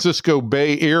San Francisco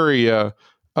Bay Area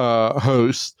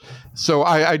host. So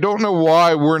I don't know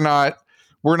why we're not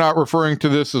referring to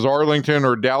this as Arlington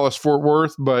or Dallas Fort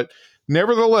Worth, but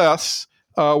nevertheless,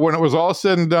 when it was all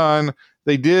said and done,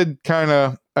 they did kind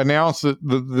of announce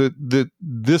that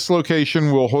this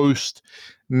location will host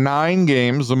 9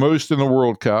 games, the most in the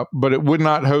World Cup, but it would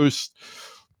not host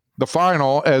the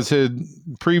final, as had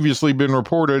previously been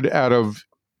reported out of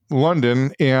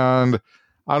London. And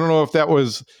I don't know if that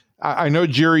was, I know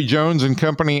Jerry Jones and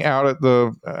company out at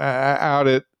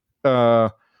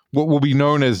what will be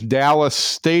known as Dallas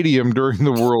Stadium during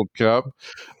the World Cup.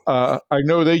 I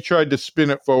know they tried to spin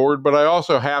it forward, but I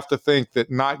also have to think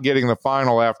that not getting the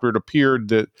final after it appeared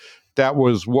that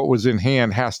was what was in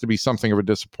hand has to be something of a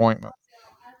disappointment.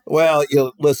 Well,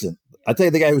 listen, I tell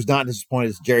you, the guy who's not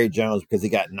disappointed is Jerry Jones, because he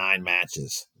got 9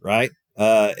 matches, right?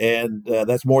 And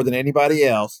that's more than anybody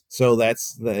else. So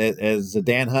that's, as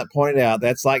Dan Hunt pointed out,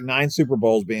 that's like 9 Super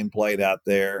Bowls being played out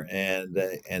there. And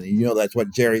that's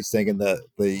what Jerry's thinking.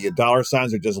 The dollar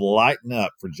signs are just lighting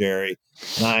up for Jerry.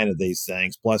 9 of these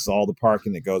things, plus all the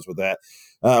parking that goes with that,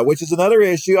 which is another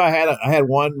issue. I had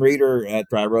one reader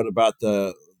after I wrote about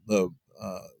the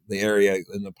area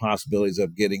and the possibilities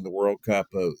of getting the World Cup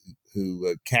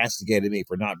who castigated me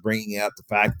for not bringing up the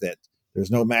fact that there's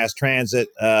no mass transit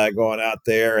going out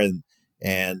there, and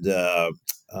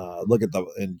look at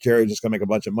and Jerry's just going to make a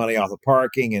bunch of money off the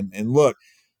parking, and look,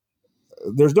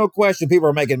 there's no question people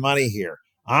are making money here.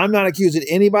 I'm not accusing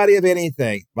anybody of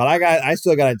anything, but I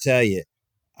still got to tell you,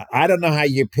 I don't know how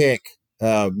you pick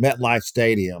MetLife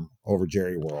Stadium over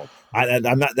Jerry World.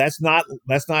 I'm not. That's not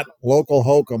local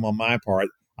hokum on my part.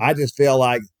 I just feel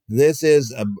like this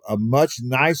is a much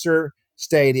nicer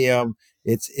stadium.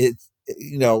 It's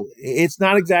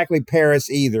not exactly Paris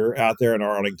either out there in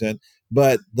Arlington,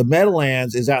 but the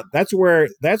Meadowlands is out. That's where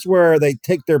they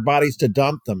take their bodies to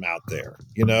dump them out there.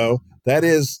 It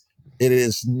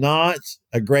is not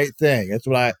a great thing. That's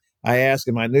what I asked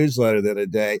in my newsletter the other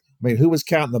day, I mean, who was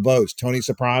counting the votes? Tony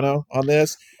Soprano on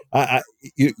this?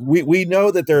 We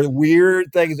know that there are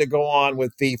weird things that go on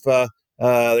with FIFA.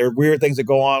 There are weird things that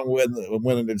go on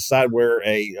when they decide where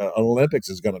an Olympics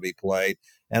is going to be played.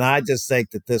 And I just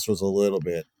think that this was a little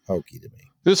bit hokey to me.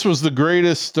 This was the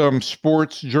greatest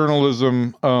sports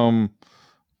journalism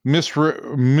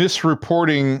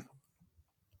misreporting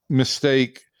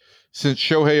mistake since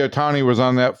Shohei Ohtani was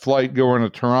on that flight going to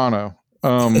Toronto.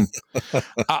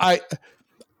 I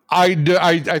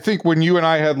think when you and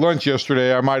I had lunch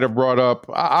yesterday, I might have brought up,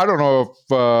 I don't know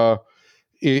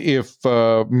if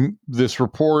this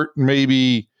report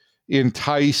maybe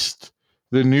enticed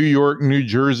the New York, New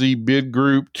Jersey bid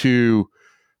group to,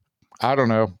 I don't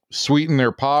know, sweeten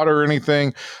their pot or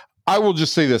anything. I will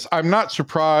just say this. I'm not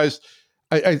surprised.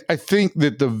 I think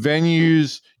that the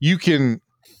venues, you can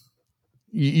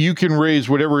raise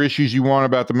whatever issues you want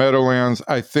about the Meadowlands.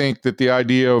 I think that the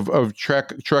idea of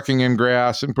trucking in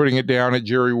grass and putting it down at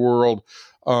Jerry World,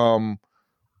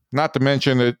 not to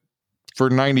mention that for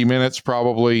 90 minutes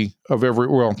probably of every,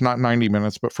 well, not 90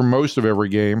 minutes, but for most of every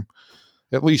game,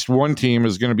 at least one team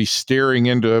is going to be staring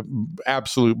into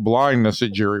absolute blindness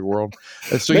at Jerry World.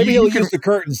 And so maybe he'll use the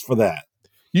curtains for that.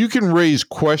 You can raise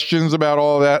questions about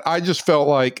all that. I just felt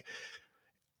like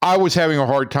I was having a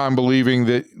hard time believing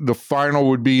that the final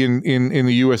would be in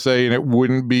the USA and it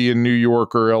wouldn't be in New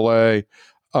York or LA.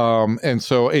 And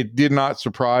so it did not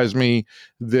surprise me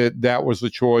that was the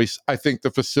choice. I think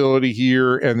the facility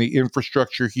here and the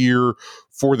infrastructure here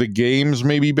for the games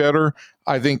may be better.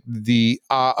 I think the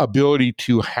ability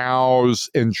to house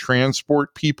and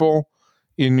transport people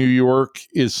in New York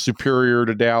is superior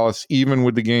to Dallas, even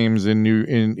with the games in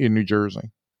New Jersey.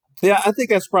 Yeah, I think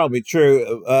that's probably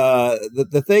true.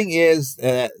 The thing is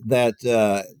that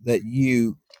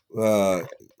you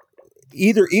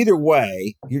either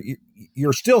way,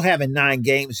 you're still having 9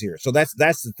 games here. So that's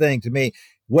the thing to me.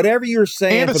 Whatever you're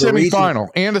saying, and a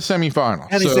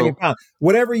semifinal,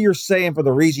 whatever you're saying for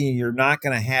the reason you're not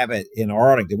going to have it in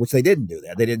Arlington, which they didn't do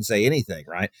that. They didn't say anything,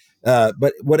 right?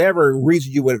 But whatever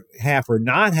reason you would have for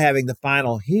not having the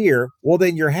final here, well,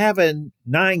 then you're having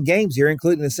 9 games here,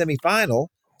 including the semifinal.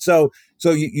 So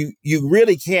you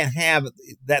really can't have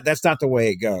that. That's not the way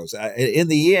it goes. In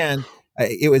the end,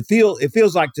 it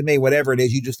feels like to me, whatever it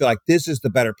is, you just feel like this is the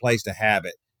better place to have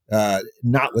it,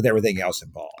 not with everything else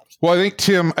involved. Well, I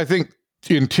think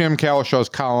in Tim Kalishaw's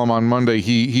column on Monday,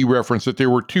 he referenced that there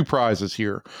were 2 prizes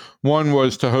here. One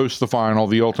was to host the final,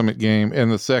 the ultimate game,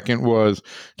 and the second was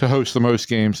to host the most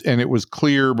games. And it was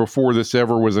clear before this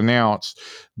ever was announced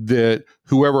that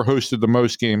whoever hosted the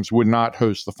most games would not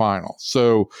host the final.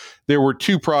 So there were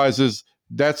 2 prizes.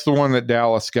 That's the one that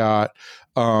Dallas got.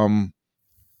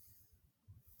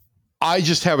 I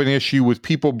just have an issue with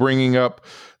people bringing up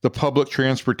the public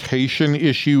transportation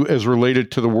issue as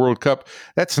related to the World Cup.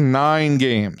 That's 9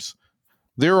 games.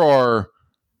 There are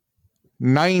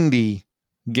 90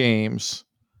 games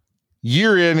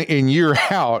year in and year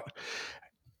out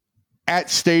at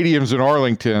stadiums in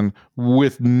Arlington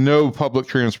with no public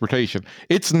transportation.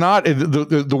 It's not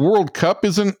the World Cup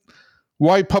isn't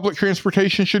why public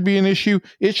transportation should be an issue.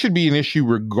 It should be an issue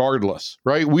regardless,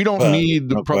 right? We don't need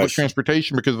the public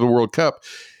transportation because of the World Cup.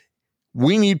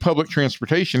 We need public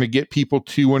transportation to get people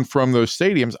to and from those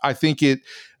stadiums.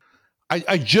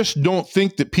 I just don't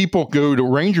think that people go to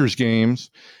Rangers games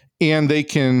and they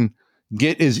can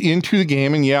get as into the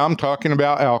game, and yeah, I'm talking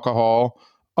about alcohol,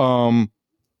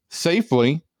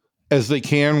 safely as they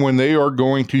can when they are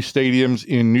going to stadiums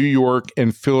in New York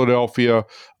and Philadelphia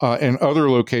and other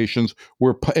locations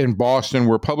in Boston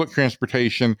where public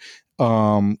transportation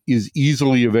is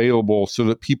easily available so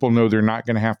that people know they're not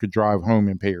going to have to drive home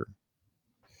impaired.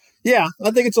 Yeah, I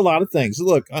think it's a lot of things.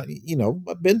 Look, I've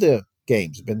been to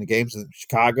games. I've been to games in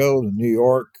Chicago and New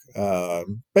York,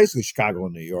 basically Chicago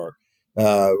and New York,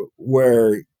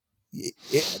 where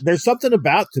there's something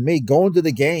about, to me, going to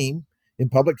the game in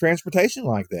public transportation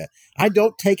like that. I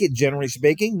don't take it, generally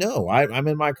speaking. No, I'm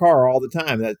in my car all the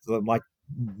time. That's like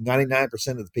 99%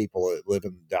 of the people that live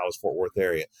in the Dallas-Fort Worth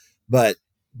area. But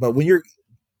when you're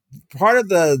part of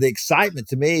the excitement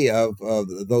to me of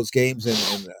those games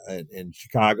in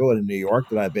Chicago and in New York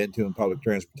that I've been to in public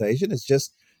transportation, it's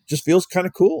just feels kind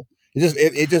of cool.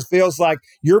 It just feels like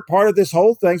you're part of this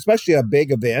whole thing, especially a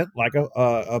big event like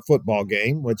a football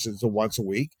game, which is a once a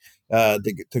week,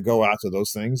 to go out to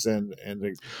those things and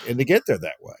to get there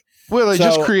that way. Well, it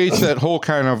just creates that whole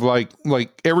kind of like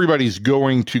everybody's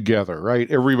going together, right?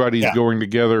 Everybody's going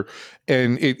together,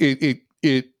 and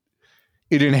it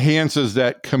enhances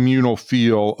that communal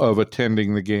feel of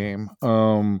attending the game.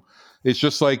 It's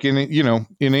just like in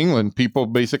England, people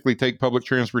basically take public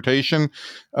transportation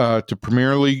to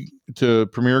Premier League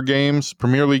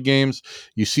games.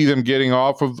 You see them getting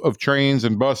off of trains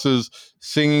and buses,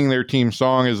 singing their team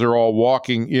song as they're all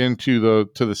walking into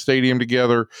the stadium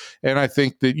together. And I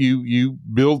think that you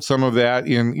build some of that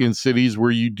in cities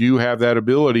where you do have that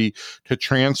ability to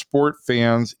transport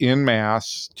fans en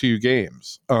masse to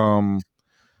games.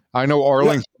 I know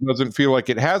Arlington doesn't feel like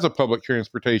it has a public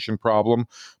transportation problem,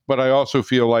 but I also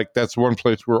feel like that's one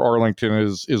place where Arlington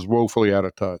is woefully out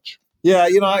of touch. Yeah,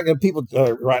 people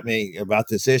write me about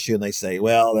this issue, and they say,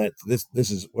 "Well, that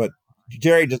this is what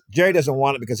Jerry doesn't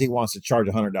want it because he wants to charge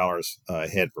 $100 a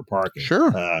head for parking."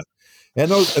 Sure, and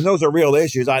those are real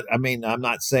issues. I mean, I'm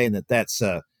not saying that's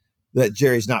that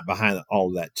Jerry's not behind all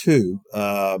of that too,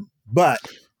 but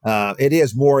it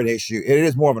is more an issue. It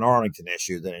is more of an Arlington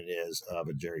issue than it is of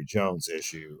a Jerry Jones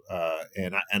issue,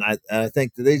 and I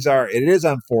think that it is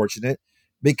unfortunate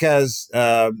because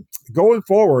going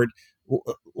forward.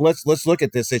 Let's look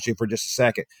at this issue for just a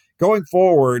second. Going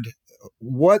forward,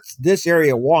 what this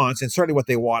area wants, and certainly what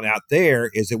they want out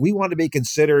there, is that we want to be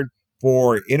considered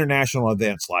for international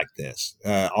events like this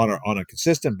on a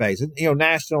consistent basis.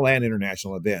 National and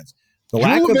international events.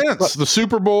 Events, the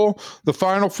Super Bowl, the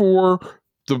Final Four.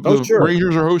 The sure.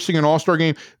 Rangers are hosting an All-Star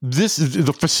game.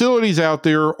 The facilities out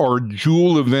there are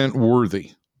jewel event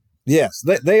worthy. Yes,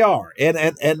 they are,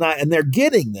 and they're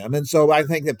getting them, and so I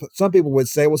think that some people would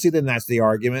say, "Well, see, then that's the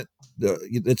argument.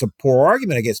 It's a poor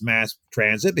argument against mass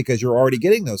transit because you're already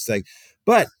getting those things."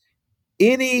 But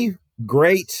any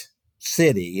great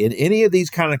city in any of these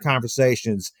kind of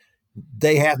conversations,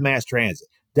 they have mass transit.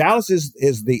 Dallas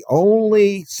is the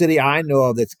only city I know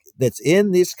of that's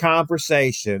in these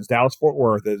conversations. Dallas-Fort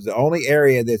Worth is the only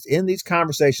area that's in these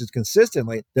conversations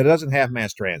consistently that doesn't have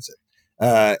mass transit,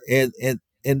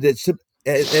 and it's,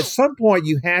 at some point,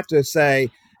 you have to say,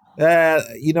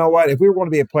 you know what? If we want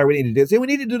to be a player, we need to do this. And we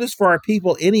need to do this for our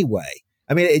people anyway.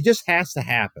 I mean, it just has to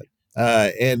happen,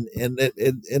 and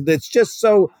it's just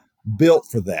so built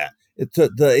for that.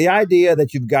 The idea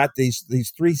that you've got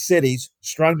these three cities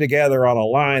strung together on a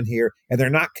line here, and they're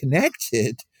not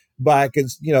connected by,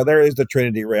 because there is the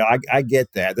Trinity Rail. I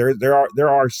get that. There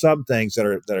are some things that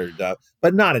are done,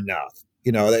 but not enough.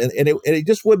 And it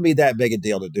just wouldn't be that big a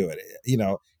deal to do it.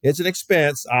 It's an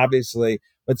expense, obviously,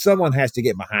 but someone has to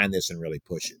get behind this and really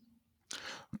push it.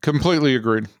 Completely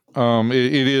agreed.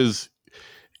 It is,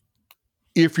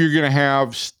 if you're going to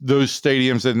have those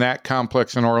stadiums in that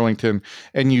complex in Arlington,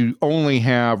 and you only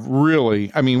have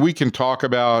really, I mean, we can talk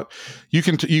about, you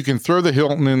can throw the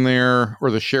Hilton in there or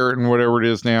the Sheraton, whatever it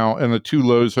is now, and the two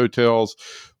Lowe's hotels.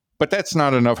 But that's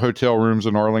not enough hotel rooms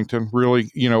in Arlington, really,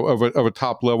 of a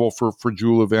top level for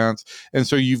jewel events. And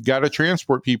so you've got to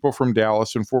transport people from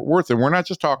Dallas and Fort Worth. And we're not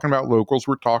just talking about locals.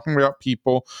 We're talking about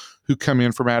people who come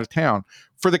in from out of town.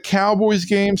 For the Cowboys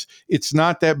games, it's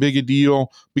not that big a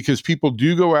deal because people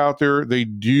do go out there. They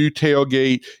do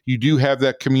tailgate. You do have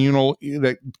that communal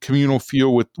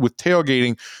feel with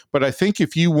tailgating. But I think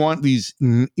if you want these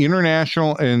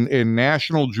international and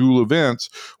national jewel events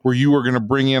where you are going to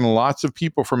bring in lots of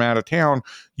people from out of town,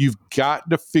 you've got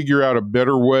to figure out a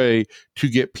better way to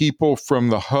get people from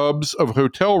the hubs of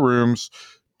hotel rooms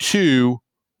to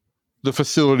the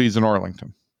facilities in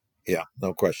Arlington. Yeah,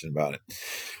 no question about it.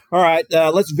 All right,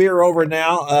 let's veer over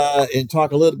now and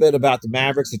talk a little bit about the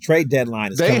Mavericks. The trade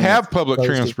deadline is They coming have up public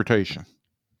Thursday. Transportation.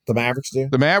 The Mavericks do?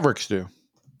 The Mavericks do.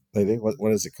 They do?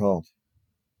 What is it called?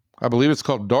 I believe it's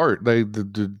called DART. They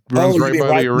runs right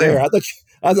by the arena. There.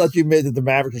 I thought you meant that the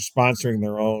Mavericks are sponsoring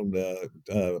their own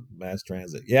mass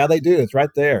transit. Yeah, they do. It's right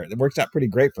there. It works out pretty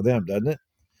great for them, doesn't it?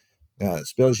 It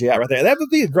spills you out right there. That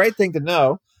would be a great thing to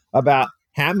know about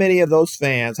how many of those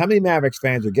fans, how many Mavericks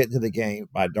fans are getting to the game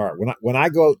by DART. When I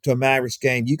go to a Mavericks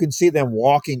game, you can see them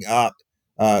walking up.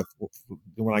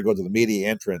 When I go to the media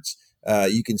entrance,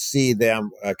 you can see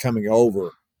them coming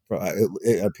over.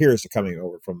 It appears to coming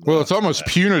over from. Well, it's almost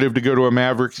punitive to go to a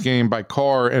Mavericks game by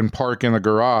car and park in the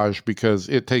garage because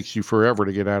it takes you forever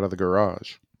to get out of the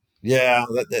garage. Yeah,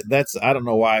 that's. I don't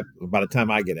know why. By the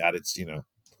time I get out, it's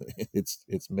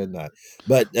it's midnight.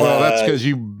 But that's because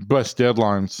you bust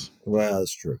deadlines. Well,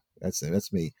 that's true.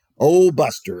 That's me. Old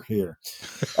Buster here.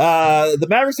 The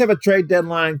Mavericks have a trade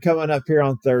deadline coming up here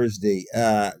on Thursday.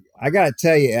 I got to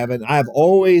tell you, Evan, I've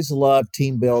always loved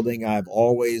team building. I've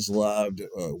always loved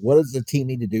what does the team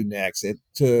need to do next.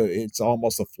 It's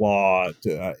almost a flaw.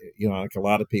 Like a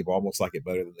lot of people almost like it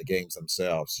better than the games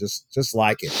themselves. Just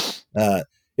like it.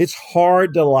 It's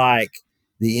hard to like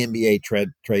the NBA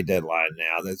trade deadline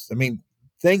now.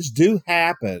 Things do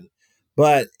happen,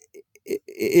 but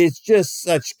it's just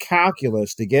such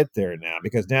calculus to get there now,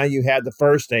 because now you had the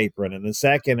first apron and the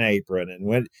second apron,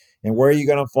 and where are you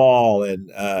going to fall, and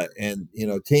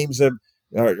teams are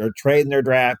trading their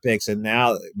draft picks, and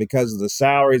now because the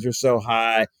salaries are so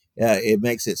high, it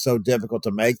makes it so difficult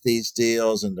to make these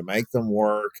deals and to make them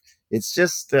work. It's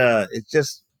just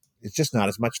not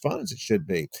as much fun as it should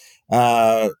be.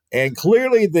 And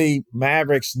clearly the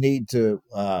Mavericks need to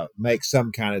make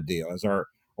some kind of deal, as our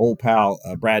old pal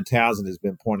Brad Townsend has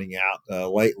been pointing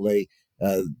out lately.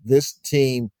 This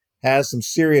team has some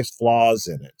serious flaws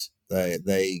in it.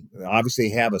 They obviously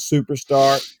have a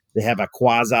superstar. They have a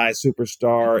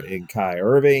quasi-superstar in Kai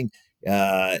Irving.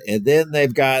 And then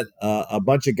they've got a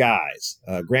bunch of guys.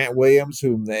 Grant Williams,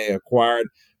 whom they acquired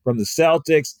from the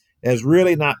Celtics, has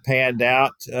really not panned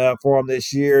out for them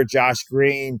this year. Josh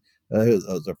Green, who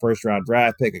was a first-round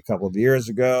draft pick a couple of years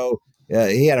ago,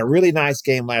 he had a really nice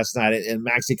game last night, and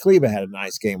Maxi Kleber had a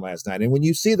nice game last night. And when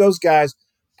you see those guys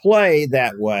play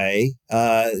that way,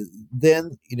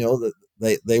 then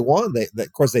they won.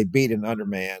 Of course, they beat an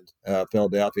undermanned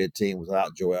Philadelphia team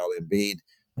without Joel Embiid,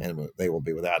 and they will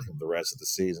be without him the rest of the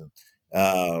season.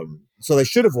 So they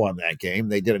should have won that game.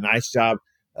 They did a nice job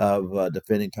of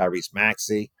defending Tyrese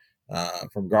Maxey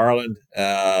from Garland,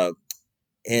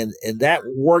 and that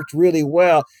worked really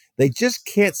well. They just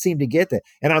can't seem to get that.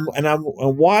 And I'm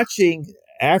watching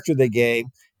after the game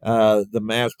the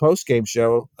Mavs post game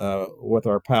show with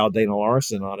our pal Dana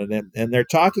Larson on it, and they're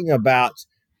talking about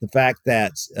the fact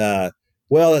that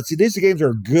these games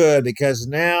are good because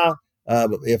now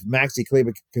if Maxi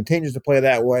Kleber continues to play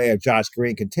that way, if Josh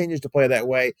Green continues to play that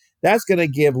way, that's going to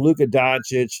give Luka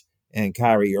Doncic and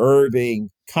Kyrie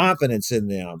Irving confidence in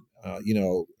them,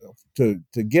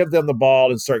 to give them the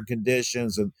ball in certain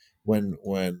conditions, and when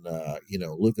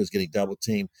Luka's getting double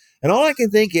teamed. And all I can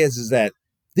think is that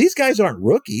these guys aren't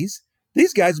rookies.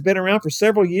 These guys have been around for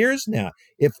several years now.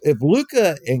 If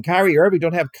Luka and Kyrie Irving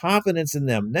don't have confidence in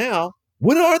them now,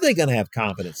 when are they going to have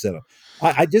confidence in them?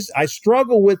 I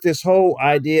struggle with this whole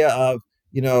idea of,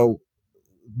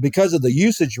 because of the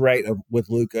usage rate with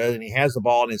Luka, and he has the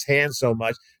ball in his hands so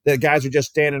much that guys are just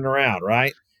standing around,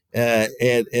 right? And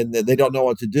they don't know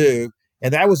what to do.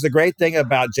 And that was the great thing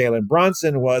about Jalen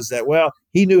Brunson, was that,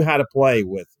 he knew how to play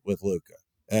with Luka.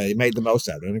 He made the most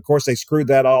out of it. And of course, they screwed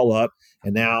that all up.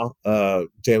 And now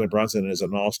Jalen Brunson is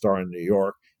an all-star in New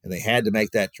York, and they had to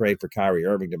make that trade for Kyrie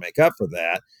Irving to make up for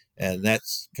that. And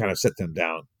that's kind of set them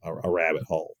down a rabbit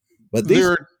hole. But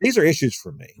these are issues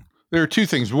for me. There are two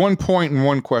things, 1 point and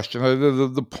one question.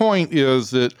 The point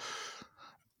is that,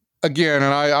 again,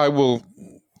 and I will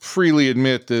freely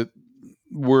admit that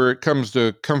where it comes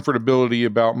to comfortability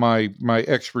about my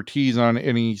expertise on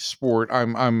any sport,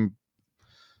 I'm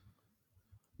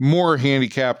more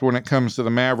handicapped when it comes to the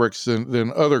Mavericks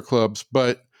than other clubs.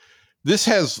 But this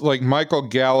has like Michael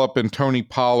Gallup and Tony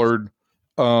Pollard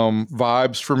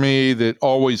vibes for me, that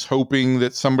always hoping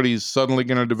that somebody's suddenly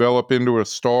going to develop into a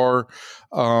star.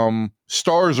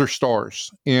 Stars are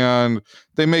stars, and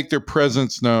they make their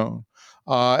presence known.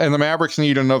 And the Mavericks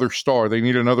need another star. They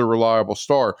need another reliable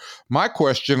star. My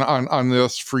question on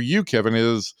this for you, Kevin,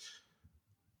 is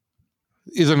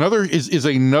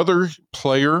another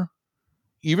player,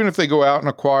 even if they go out and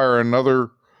acquire another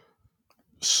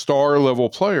star level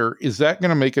player, is that going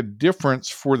to make a difference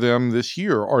for them this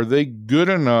year? Are they good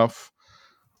enough?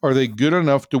 Are they good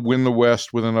enough to win the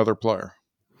West with another player?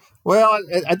 Well,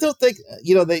 I don't think,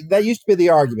 that used to be the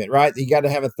argument, right? You got to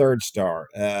have a third star.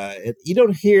 You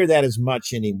don't hear that as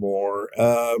much anymore.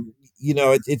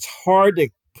 It's hard to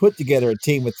put together a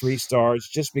team with 3 stars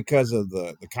just because of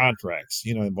the contracts,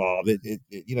 involved.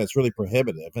 It's really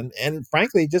prohibitive. And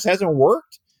frankly, it just hasn't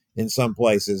worked in some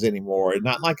places anymore.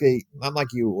 Not like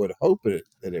you would hope that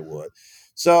it would.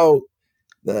 So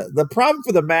the problem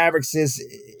for the Mavericks is,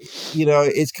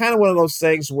 it's kind of one of those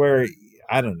things where,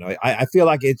 I don't know. I feel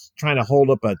like it's trying to hold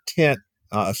up a tent,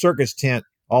 a circus tent,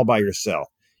 all by yourself.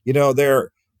 There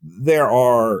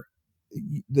are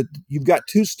you've got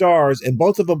 2 stars, and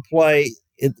both of them play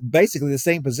in basically the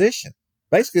same position.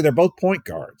 Basically, they're both point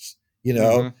guards.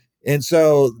 Mm-hmm. And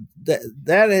so that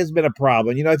has been a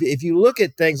problem. If you look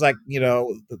at things like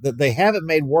they haven't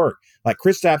made work, like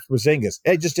Kristaps Porzingis,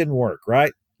 it just didn't work,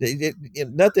 right?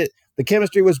 Not that the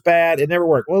chemistry was bad; it never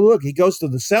worked. Well, look, he goes to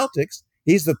the Celtics.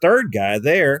 He's the third guy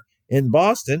there in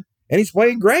Boston, and he's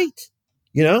playing great,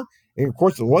 And of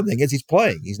course, the one thing is he's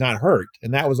playing. He's not hurt,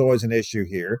 and that was always an issue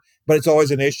here. But it's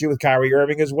always an issue with Kyrie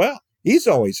Irving as well. He's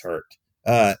always hurt.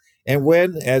 And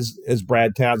when, as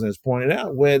Brad Townsend has pointed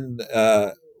out, when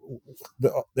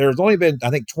there's only been, I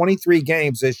think, 23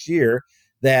 games this year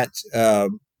that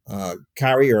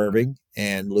Kyrie Irving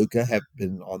and Luka have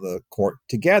been on the court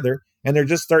together, and they're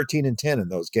just 13-10 in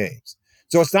those games.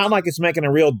 So it's not like it's making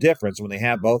a real difference when they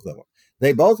have both of them.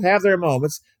 They both have their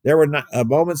moments. There were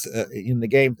moments in the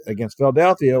game against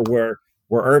Philadelphia where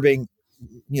Irving,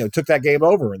 took that game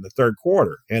over in the third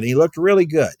quarter, and he looked really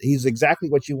good. He's exactly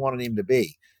what you wanted him to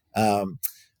be.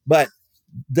 But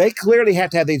they clearly have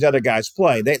to have these other guys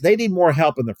play. They need more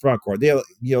help in the front court.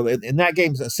 In that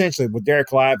game, essentially with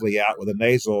Derek Lively out with a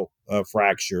nasal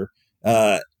fracture,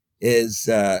 they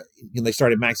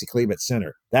started Maxi Kleber at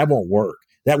center. That won't work.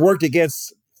 That worked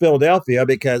against Philadelphia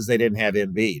because they didn't have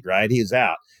Embiid, right? He's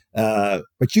out.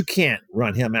 But you can't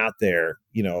run him out there.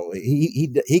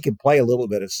 He can play a little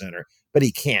bit of center, but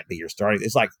he can't be your starting.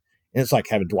 It's like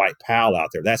having Dwight Powell out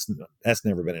there. That's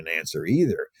never been an answer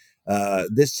either.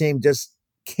 This team just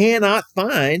cannot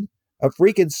find a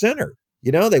freaking center.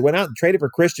 They went out and traded for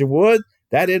Christian Wood.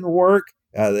 That didn't work.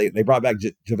 They brought back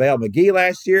JaVale McGee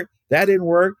last year. That didn't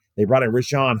work. They brought in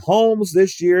Richaun Holmes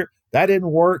this year. That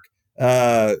didn't work.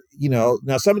 Now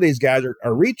some of these guys are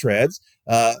retreads,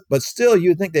 but still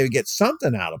you'd think they would get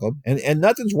something out of them, and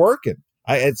nothing's working.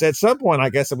 It's at some point, I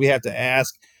guess, that we have to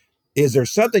ask, is there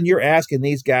something you're asking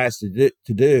these guys to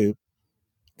do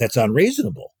that's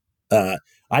unreasonable?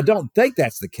 I don't think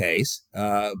that's the case,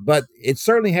 but it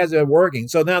certainly hasn't been working.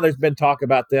 So now there's been talk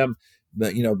about them,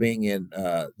 being in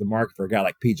the market for a guy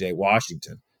like PJ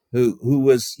Washington, who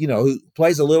was, who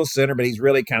plays a little center, but he's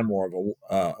really kind of more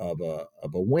of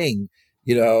a wing,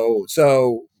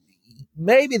 So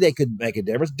maybe they could make a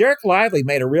difference. Derek Lively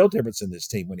made a real difference in this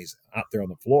team when he's out there on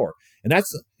the floor, and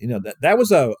that's that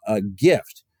was a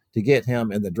gift to get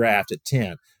him in the draft at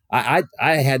 10. I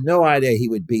had no idea he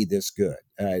would be this good.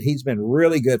 He's been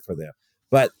really good for them,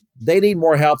 but they need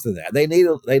more help than that. They need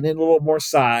a little more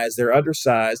size. They're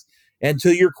undersized. And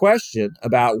to your question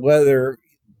about whether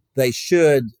they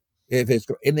should, if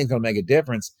anything's going to make a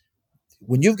difference,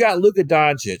 when you've got Luka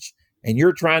Doncic and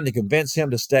you're trying to convince him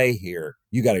to stay here,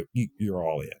 you're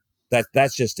all in.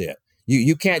 That's just it.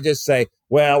 You can't just say,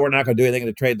 well, we're not going to do anything in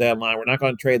the trade deadline. We're not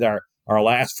going to trade our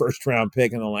last first round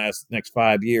pick in the next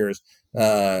 5 years.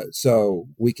 So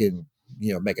we can,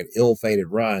 make an ill-fated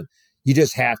run. You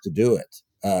just have to do it.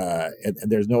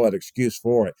 And there's no other excuse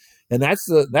for it. And that's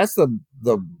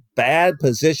the bad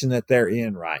position that they're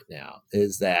in right now,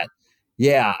 is that,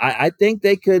 I think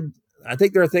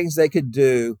there are things they could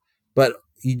do, but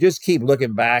you just keep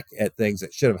looking back at things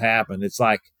that should have happened. It's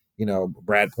like,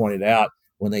 Brad pointed out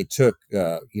when they took,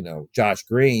 Josh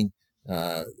Green,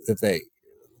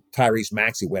 Tyrese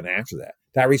Maxey went after that.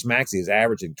 Tyrese Maxey is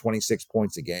averaging 26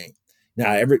 points a game.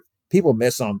 Now, people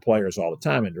miss on players all the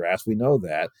time in drafts. We know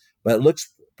that, but it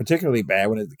looks particularly bad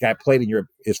when the guy played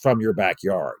is from your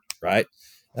backyard, right?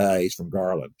 He's from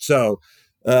Garland. So,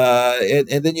 and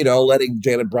then letting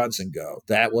Jalen Brunson go,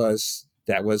 that was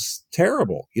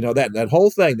terrible. That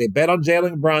whole thing. They bet on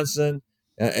Jalen Brunson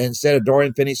instead of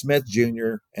Dorian Finney-Smith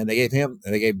Jr. and they gave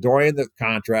Dorian the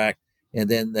contract. And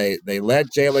then they let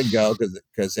Jalen go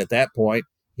because at that point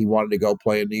he wanted to go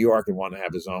play in New York and wanted to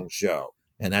have his own show,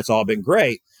 and that's all been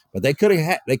great. But they could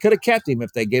have kept him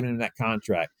if they gave him that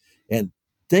contract. And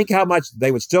think how much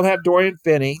they would still have Dorian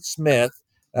Finney-Smith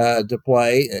to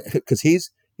play, because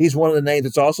he's one of the names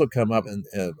that's also come up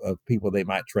of people they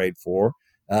might trade for.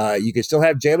 You could still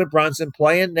have Jalen Brunson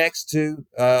playing next to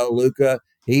Luka.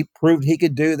 He proved he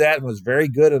could do that and was very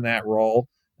good in that role.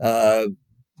 Things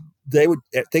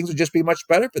would just be much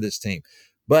better for this team.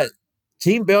 But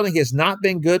team building has not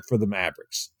been good for the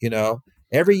Mavericks.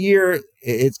 Every year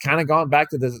it's kind of gone back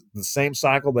to the same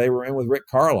cycle they were in with Rick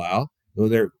Carlisle.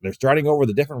 They're starting over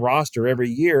the different roster every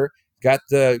year. Got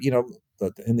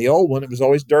in the old one, it was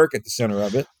always Dirk at the center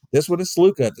of it. This one is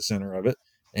Luka at the center of it.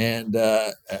 And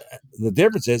the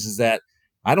difference is that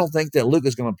I don't think that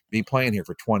Luka's going to be playing here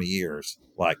for 20 years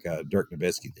like Dirk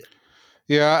Nowitzki did.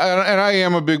 Yeah, and I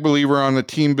am a big believer on the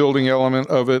team building element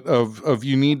of it. Of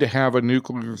you need to have a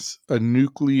nucleus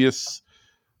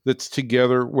that's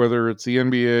together, whether it's the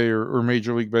NBA or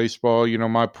Major League Baseball.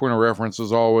 My point of reference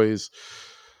is always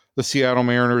the Seattle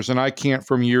Mariners, and I can't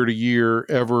from year to year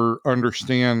ever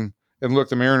understand. And look,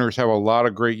 the Mariners have a lot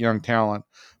of great young talent,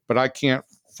 but I can't,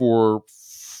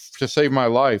 to save my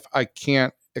life, I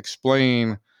can't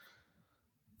explain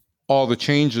all the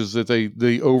changes that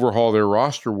they overhaul their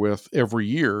roster with every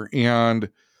year. And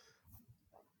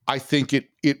I think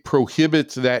it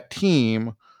prohibits that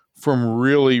team from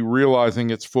really realizing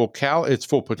its full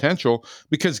potential,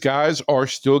 because guys are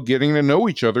still getting to know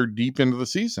each other deep into the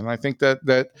season. I think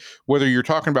that whether you're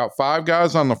talking about 5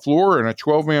 guys on the floor in a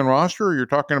 12-man roster, or you're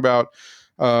talking about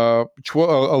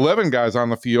 11 guys on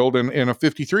the field in a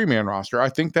 53-man roster, I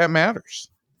think that matters.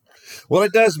 Well,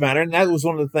 it does matter, and that was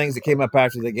one of the things that came up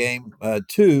after the game,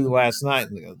 too, last night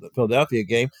in the Philadelphia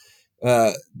game.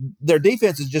 Uh, their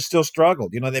defense has just still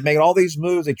struggled. They made all these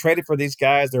moves. They traded for these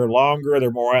guys. They're longer. They're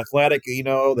more athletic. They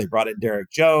brought in Derek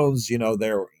Jones.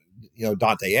 They're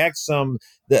Dante Exum.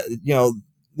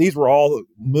 These were all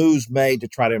moves made to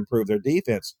try to improve their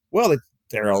defense. Well,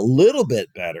 they're a little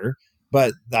bit better,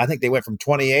 but I think they went from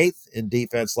 28th in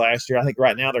defense last year. I think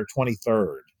right now they're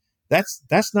 23rd.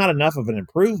 That's not enough of an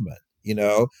improvement, and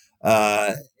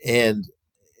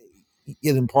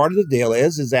part of the deal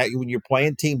is that when you're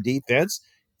playing team defense,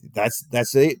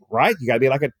 that's it, right? You got to be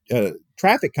like a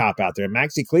traffic cop out there.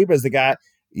 Maxi Kleber is the guy,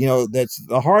 that's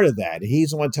the heart of that.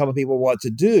 He's the one telling people what to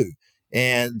do,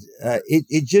 and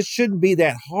it just shouldn't be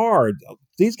that hard.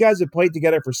 These guys have played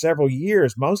together for several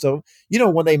years. Most of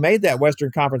them, when they made that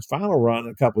Western Conference Final run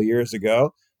a couple of years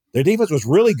ago, their defense was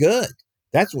really good.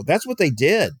 That's what they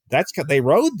did. They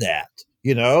rode that,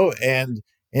 and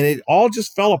it all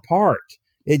just fell apart.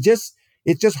 It's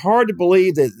just hard to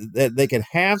believe that they could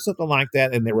have something like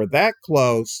that, and they were that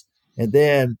close, and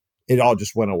then it all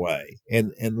just went away.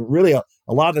 And really, a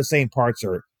lot of the same parts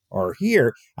are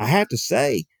here. I have to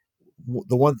say,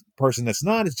 the one person that's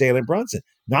not is Jalen Brunson.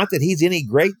 Not that he's any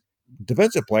great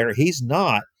defensive player. He's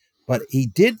not, but he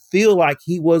did feel like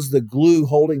he was the glue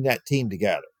holding that team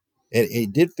together.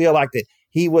 It did feel like that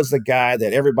he was the guy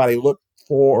that everybody looked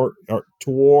for or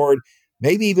toward,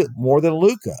 maybe even more than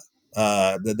Luka.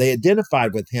 That they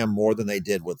identified with him more than they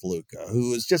did with Luka,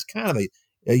 who is just kind of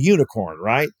a unicorn,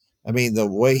 right? I mean, the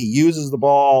way he uses the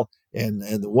ball and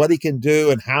what he can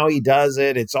do and how he does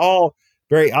it, it's all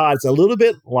very odd. It's a little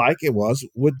bit like it was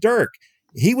with Dirk.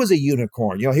 He was a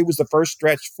unicorn. He was the first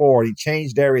stretch forward. He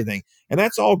changed everything. And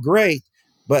that's all great.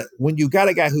 But when you got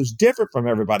a guy who's different from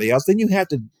everybody else, then you have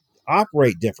to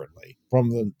operate differently from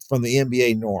the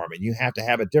NBA norm. And you have to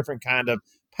have a different kind of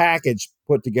package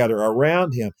put together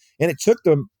around him. And it took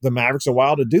the Mavericks a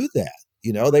while to do that.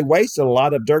 They wasted a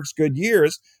lot of Dirk's good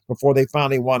years before they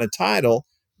finally won a title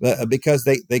because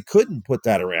they couldn't put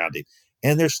that around him.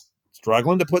 And they're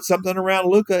struggling to put something around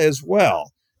Luka as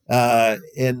well.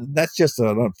 And that's just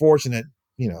an unfortunate,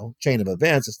 chain of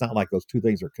events. It's not like those two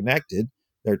things are connected.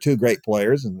 They're two great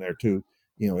players and they're two,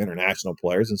 international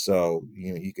players. And so,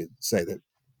 you could say that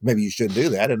maybe you shouldn't do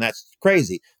that. And that's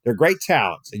crazy. They're great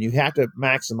talents and you have to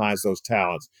maximize those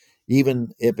talents,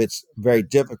 even if it's very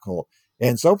difficult.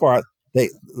 And so far,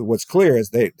 what's clear is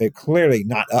they're clearly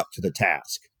not up to the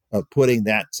task of putting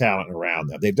that talent around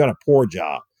them. They've done a poor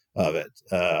job of it.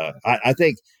 I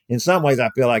think in some ways, I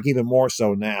feel like even more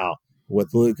so now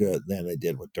with Luka than they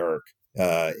did with Dirk.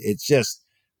 It's just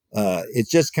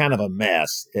kind of a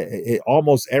mess.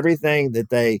 Almost everything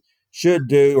that they should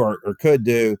do or could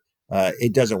do,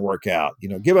 it doesn't work out.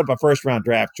 Give up a first round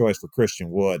draft choice for Christian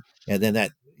Wood, and then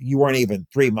that you weren't even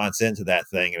 3 months into that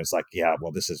thing, and it's like, yeah,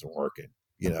 well, this isn't working.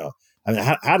 I mean,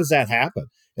 how does that happen?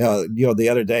 The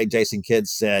other day, Jason Kidd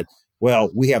said,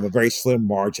 well, we have a very slim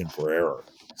margin for error.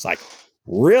 It's like,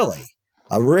 really?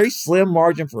 A very slim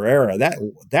margin for error?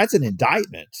 That's an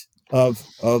indictment of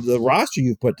the roster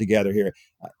you've put together here.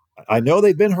 I know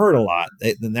they've been hurt a lot,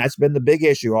 and that's been the big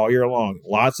issue all year long.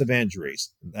 Lots of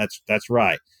injuries. That's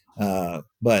right.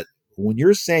 But when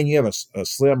you're saying you have a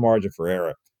slim margin for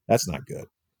error, that's not good.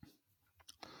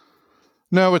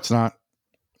 No, it's not.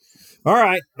 All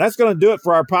right, that's going to do it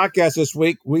for our podcast this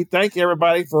week. We thank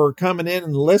everybody for coming in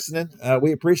and listening.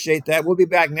 We appreciate that. We'll be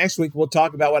back next week. We'll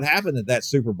talk about what happened at that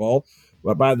Super Bowl.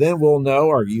 But by then we'll know,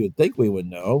 or you would think we would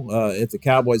know, if the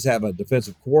Cowboys have a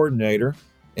defensive coordinator.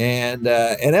 And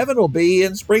Evan will be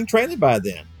in spring training by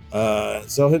then.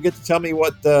 So he'll get to tell me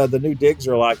what the new digs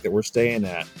are like that we're staying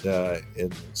at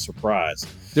in surprise.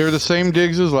 They're the same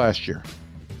digs as last year.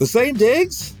 The same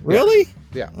digs? Really?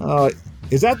 Yeah.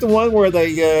 Is that the one where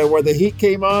the heat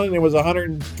came on and it was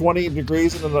 120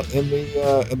 degrees in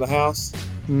the house?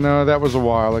 No, that was a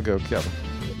while ago, Kevin.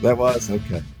 That was?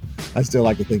 Okay. I still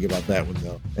like to think about that one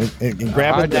though. And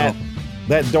grabbing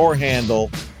that door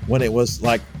handle when it was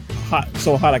like hot,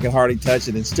 so hot I could hardly touch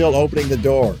it, and still opening the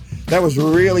door. That was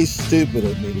really stupid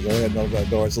of me to go ahead and open that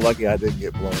door. It's lucky I didn't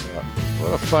get blown up.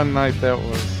 What a fun night that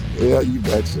was. Yeah, you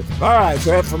betcha. All right,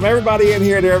 so from everybody in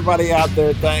here to everybody out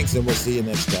there, thanks, and we'll see you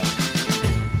next time.